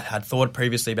had thought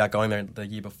previously about going there the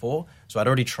year before, so I'd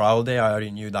already trialled there. I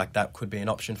already knew that could be an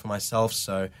option for myself.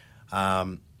 So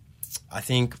I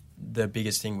think the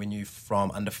biggest thing we knew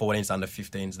from under 14s to under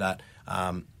 15s that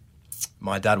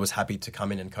my dad was happy to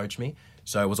come in and coach me.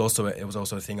 So it was also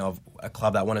a thing of a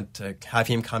club that wanted to have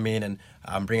him come in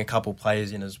and bring a couple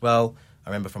players in as well. I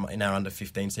remember in our under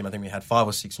 15s team, I think we had 5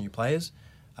 or 6 new players.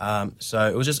 So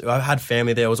it was just, I had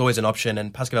family there. It was always an option,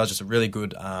 and Pascoe Vale was just a really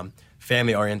good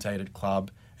family-orientated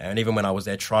club. And even when I was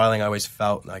there trialling, I always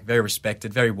felt like very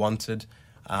respected, very wanted.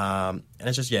 And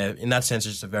it's just, in that sense,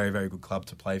 it's just a very, very good club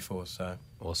to play for. So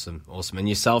Awesome. And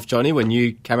yourself, Johnny, when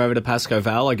you came over to Pascoe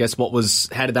Vale, I guess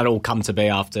how did that all come to be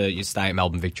after your stay at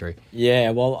Melbourne Victory? Yeah,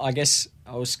 well, I guess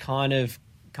I was kind of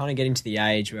getting to the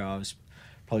age where I was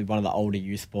probably one of the older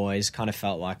youth boys. Kind of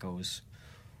felt like I was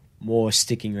more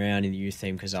sticking around in the youth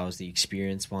team because I was the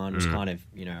experienced one. Was kind of,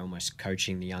 almost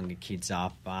coaching the younger kids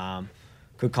up.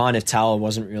 Could kind of tell I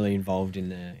wasn't really involved in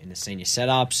the senior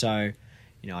setup. So,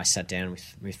 I sat down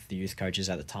with the youth coaches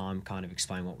at the time, kind of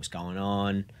explained what was going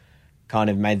on. Kind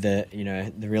of made the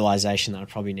realization that I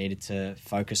probably needed to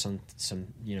focus on some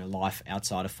life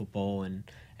outside of football and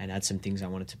had some things I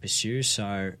wanted to pursue.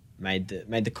 So made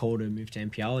the call to move to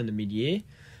NPL in the mid-year.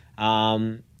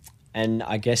 And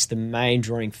I guess the main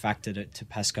drawing factor to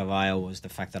Pascoe Vale was the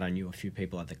fact that I knew a few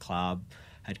people at the club,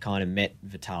 had kind of met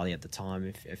Vitali at the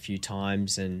time a few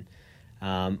times, and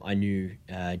I knew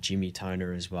Jimmy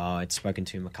Toner as well. I'd spoken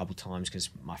to him a couple of times because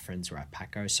my friends were at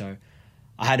Paco, so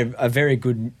I had a very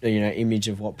good image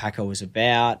of what Paco was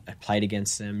about. I played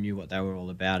against them, knew what they were all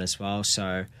about as well.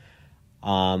 So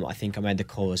I think I made the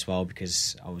call as well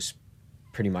because I was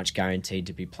pretty much guaranteed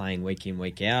to be playing week in,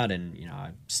 week out, and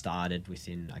I started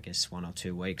within, I guess, 1 or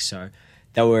 2 weeks. So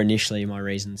that were initially my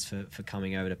reasons for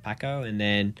coming over to Paco, and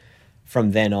then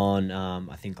from then on,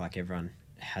 I think like everyone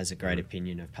has a great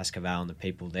opinion of Pascoe Vale and the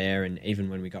people there. And even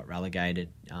when we got relegated,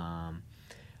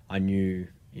 I knew,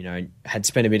 had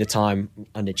spent a bit of time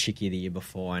under Chicky the year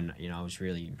before, and I was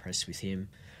really impressed with him.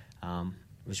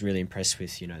 Was really impressed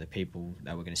with the people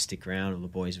that were going to stick around, all the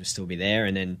boys would still be there.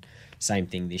 And then same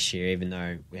thing this year, even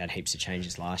though we had heaps of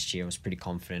changes last year, I was pretty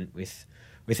confident with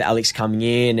Alex coming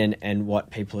in and what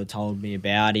people had told me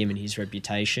about him and his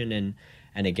reputation.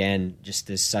 And again, just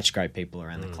there's such great people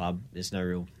around the club. There's no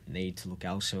real need to look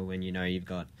elsewhere when you've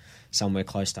got somewhere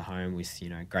close to home with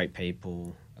great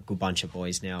people, a good bunch of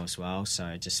boys now as well. So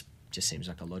it just seems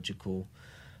like a logical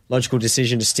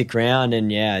decision to stick around.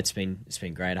 And it's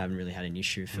been great. I haven't really had an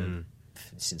issue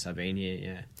since I've been here.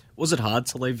 Yeah. Was it hard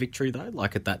to leave Victory though,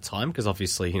 like at that time? Because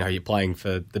obviously, you're playing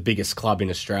for the biggest club in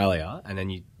Australia, and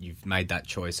then you've made that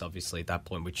choice, obviously, at that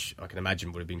point, which I can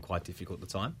imagine would have been quite difficult at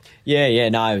the time. Yeah,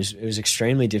 no, it was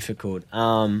extremely difficult,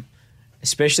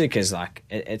 especially because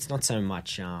it's not so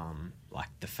much like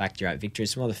the fact you're at Victory.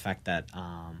 It's more the fact that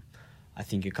I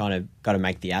think you kind of got to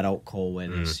make the adult call where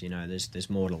there's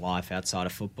more to life outside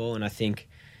of football, and I think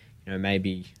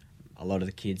maybe a lot of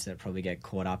the kids that probably get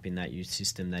caught up in that youth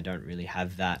system, they don't really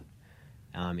have that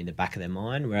in the back of their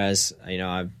mind. Whereas,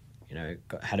 I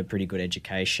had a pretty good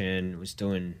education, was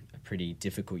doing a pretty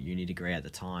difficult uni degree at the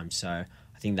time. So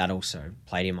I think that also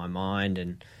played in my mind.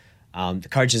 And the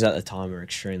coaches at the time were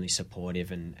extremely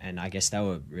supportive, and I guess they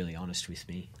were really honest with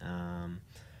me.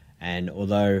 And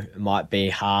although it might be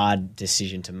a hard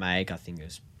decision to make, I think it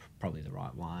was probably the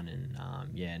right one.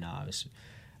 And I was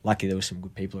lucky there were some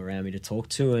good people around me to talk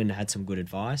to and had some good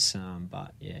advice.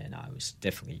 But it was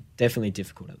definitely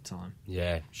difficult at the time.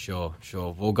 Yeah, sure.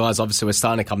 Well, guys, obviously we're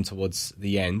starting to come towards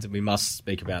the end, and we must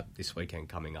speak about this weekend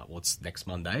coming up. What's next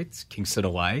Monday? It's Kingston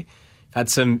away. Had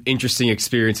some interesting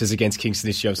experiences against Kingston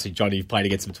this year. Obviously, Johnny, you've played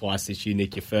against them twice this year.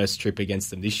 Nick, your first trip against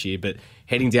them this year. But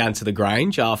heading down to the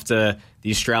Grange after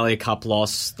the Australia Cup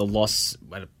loss, the loss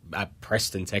at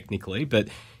Preston technically, but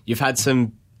you've had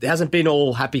some... It hasn't been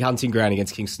all happy hunting ground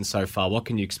against Kingston so far. What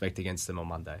can you expect against them on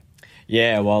Monday?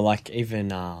 Yeah, well, even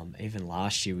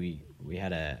last year we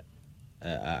had a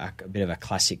bit of a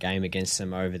classic game against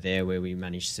them over there where we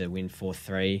managed to win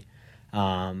 4-3.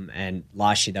 And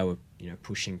last year they were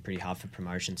pushing pretty hard for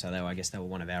promotion, so I guess they were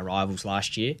one of our rivals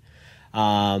last year. We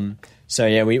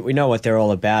know what they're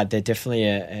all about. They're definitely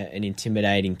an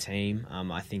intimidating team.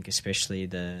 I think especially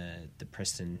the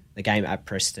game at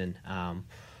Preston.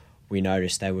 We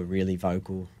noticed they were really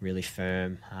vocal, really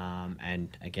firm,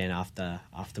 and again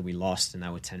after we lost and they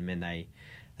were 10 men, they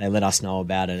let us know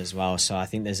about it as well. So I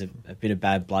think there's a bit of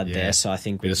bad blood there. So I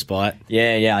think bit of spite.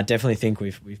 Yeah, I definitely think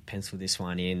we've penciled this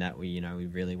one in that we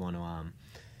really want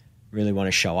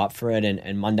to show up for it.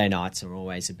 And Monday nights are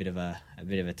always a bit of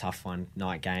a tough one,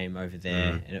 night game over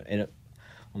there. It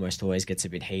almost always gets a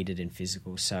bit heated and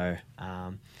physical. So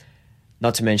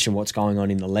not to mention what's going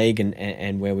on in the league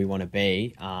and where we want to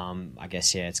be. I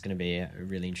guess, it's going to be a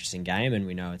really interesting game, and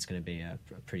we know it's going to be a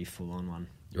pretty full-on one.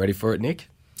 You ready for it, Nick?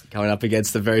 Coming up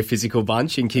against a very physical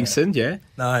bunch in Kingston, yeah?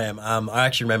 No, I am. I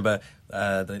actually remember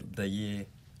the year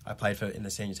I played in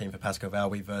the senior team for Pascoe Vale.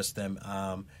 We versed them,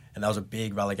 and that was a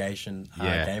big relegation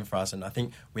game for us. And I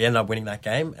think we ended up winning that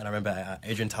game. And I remember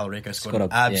Adrian Tallarico scored an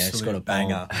absolute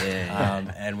banger.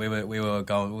 And we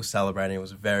were celebrating. It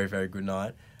was a very, very good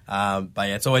night. But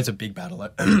it's always a big battle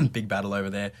over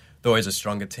there. They're always a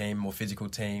stronger team, more physical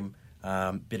team,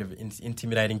 bit of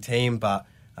intimidating team. But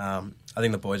I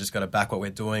think the boys just got to back what we're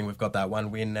doing. We've got that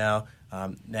one win now.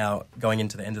 Now going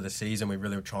into the end of the season, we're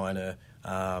really trying to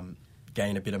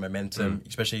gain a bit of momentum.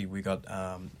 Especially we got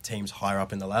teams higher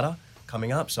up in the ladder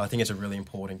coming up. So I think it's a really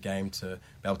important game to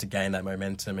be able to gain that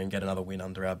momentum and get another win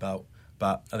under our belt.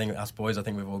 But I think us boys,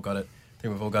 we've all got it.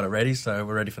 We've all got it ready, so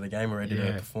we're ready for the game. We're ready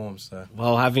to perform. So,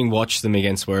 well, having watched them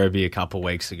against Werribee a couple of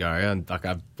weeks ago, and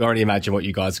I've already imagined what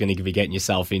you guys are going to be getting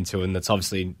yourself into, and that's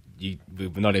obviously we're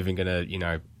not even going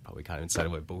to, probably can't even say the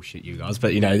word bullshit, you guys,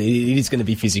 but it is going to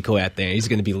be physical out there. He's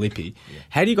going to be lippy. Yeah.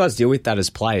 How do you guys deal with that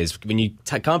as players when you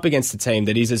come up against a team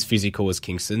that is as physical as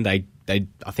Kingston? I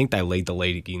think they lead the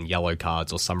league in yellow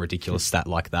cards or some ridiculous stat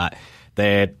like that.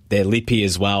 They're lippy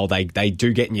as well. They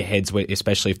do get in your heads,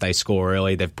 especially if they score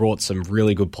early. They've brought some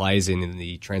really good players in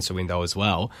the transfer window as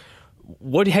well.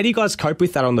 How do you guys cope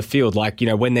with that on the field? Like,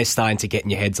 when they're starting to get in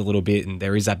your heads a little bit, and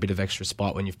there is that bit of extra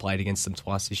spite when you've played against them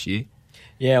twice this year.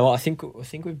 Yeah, well, I think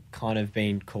we've kind of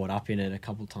been caught up in it a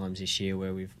couple of times this year,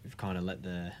 where we've kind of let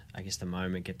the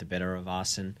moment get the better of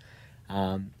us, and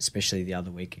especially the other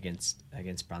week against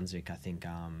Brunswick. I think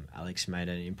Alex made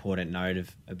an important note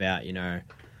about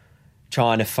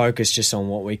trying to focus just on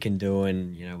what we can do,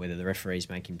 and whether the referee's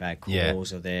making bad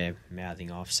calls or they're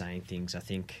mouthing off, saying things. I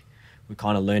think we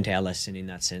kind of learned our lesson in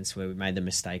that sense, where we made the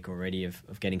mistake already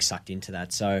of getting sucked into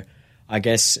that. So I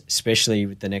guess especially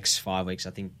with the next 5 weeks, I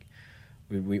think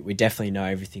we definitely know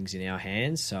everything's in our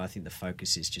hands. So I think the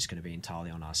focus is just going to be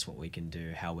entirely on us, what we can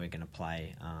do, how we're going to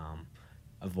play,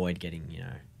 avoid getting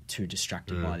too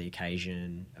distracted by the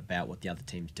occasion about what the other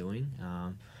team's doing.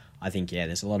 I think,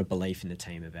 there's a lot of belief in the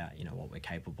team about, what we're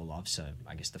capable of. So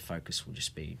I guess the focus will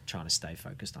just be trying to stay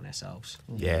focused on ourselves.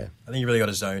 Yeah. I think you really got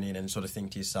to zone in and sort of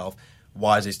think to yourself,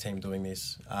 why is this team doing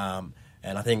this? And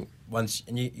I think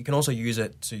you can also use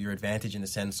it to your advantage in the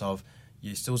sense of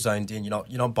you're still zoned in, you're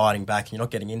not biting back, you're not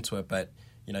getting into it, but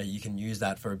you can use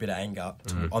that for a bit of anger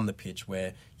on the pitch,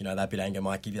 where that bit of anger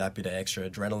might give you that bit of extra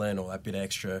adrenaline or that bit of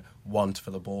extra want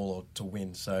for the ball or to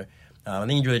win. So I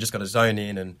think you really just got to zone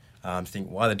in and think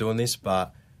why they're doing this,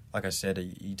 but like I said,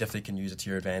 you definitely can use it to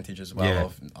your advantage as well. Yeah.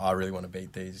 Of, I really want to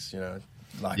beat these,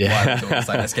 why are we doing this?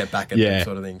 Let's get back at them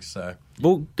sort of thing. So,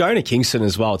 well, going to Kingston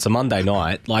as well, it's a Monday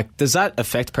night. Like, does that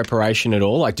affect preparation at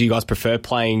all? Like, do you guys prefer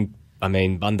playing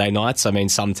Monday nights? Some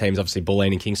teams, obviously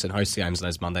Bulleen and Kingston host the games on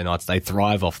those Monday nights. They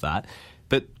thrive off that.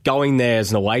 But going there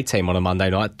as an away team on a Monday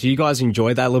night, do you guys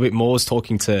enjoy that a little bit more? I was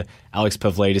talking to Alex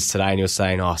Pavlidis today, and he was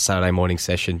saying, Saturday morning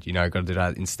session, got to do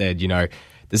that instead.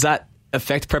 Does that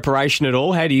affect preparation at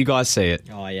all? How do you guys see it?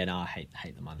 Oh, yeah, no, I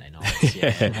hate the Monday nights.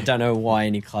 Yeah. I don't know why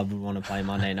any club would want to play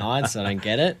Monday nights. I don't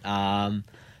get it. Don't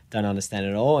understand it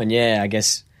at all. And, I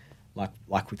guess,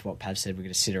 like with what Pav said, we're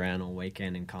going to sit around all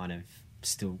weekend and kind of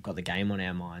still got the game on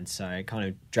our minds. So it kind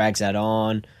of drags that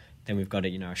on. Then we've got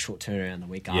a short turnaround the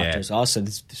week after as well. So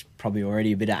there's probably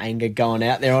already a bit of anger going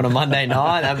out there on a Monday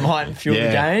night. That might fuel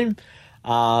the game.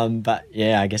 But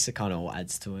I guess it kind of all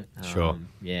adds to it. Sure.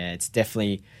 It's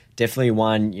definitely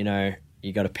one,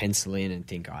 you got to pencil in and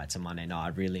think, all right, it's a Monday night. I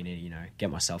really need to, get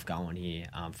myself going here,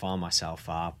 fire myself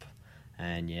up.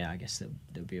 And, I guess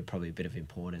there'll be probably a bit of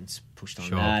importance pushed on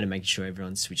that and making sure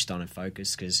everyone's switched on and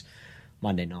focused, because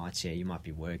Monday nights, you might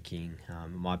be working. It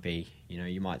might be,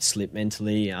 you might slip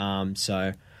mentally.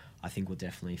 So I think we'll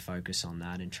definitely focus on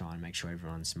that and try and make sure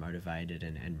everyone's motivated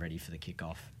and ready for the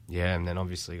kickoff. Yeah, and then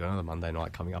obviously you've got another Monday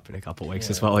night coming up in a couple of weeks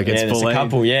as well against Bulleen. There's a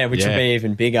couple, which will be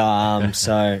even bigger.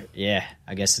 So,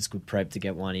 I guess it's good prep to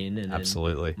get one in. And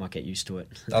absolutely. Might get used to it.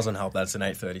 Doesn't help that's an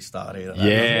 8:30 start either.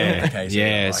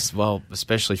 Yes. Well,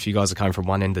 especially if you guys are coming from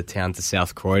one end of town to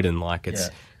South Croydon,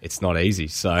 it's not easy.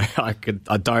 So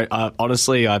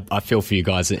honestly, I feel for you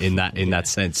guys in that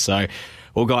sense. So,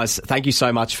 well, guys, thank you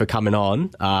so much for coming on.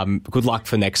 Good luck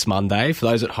for next Monday. For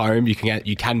those at home, you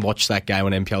can watch that game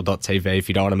on NPL.tv if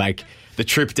you don't want to make the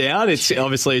trip down. It's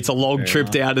a long trip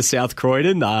down to South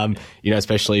Croydon.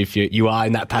 Especially if you are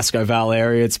in that Pascoe Vale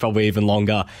area, it's probably even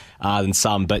longer than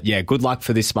some. But yeah, good luck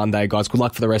for this Monday, guys. Good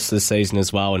luck for the rest of the season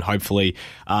as well. And hopefully,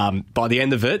 by the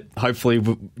end of it,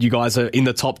 you guys are in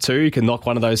the top 2. You can knock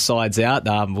one of those sides out.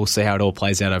 We'll see how it all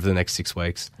plays out over the next 6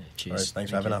 weeks. Cheers. Right, thanks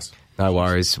for having us. No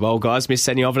worries. Well, guys, miss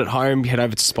any of it at home, head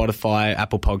over to Spotify,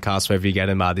 Apple Podcasts, wherever you get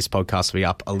them. This podcast will be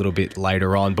up a little bit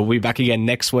later on. But we'll be back again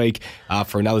next week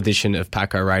for another edition of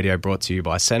Paco Radio brought to you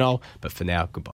by Senol. But for now, goodbye.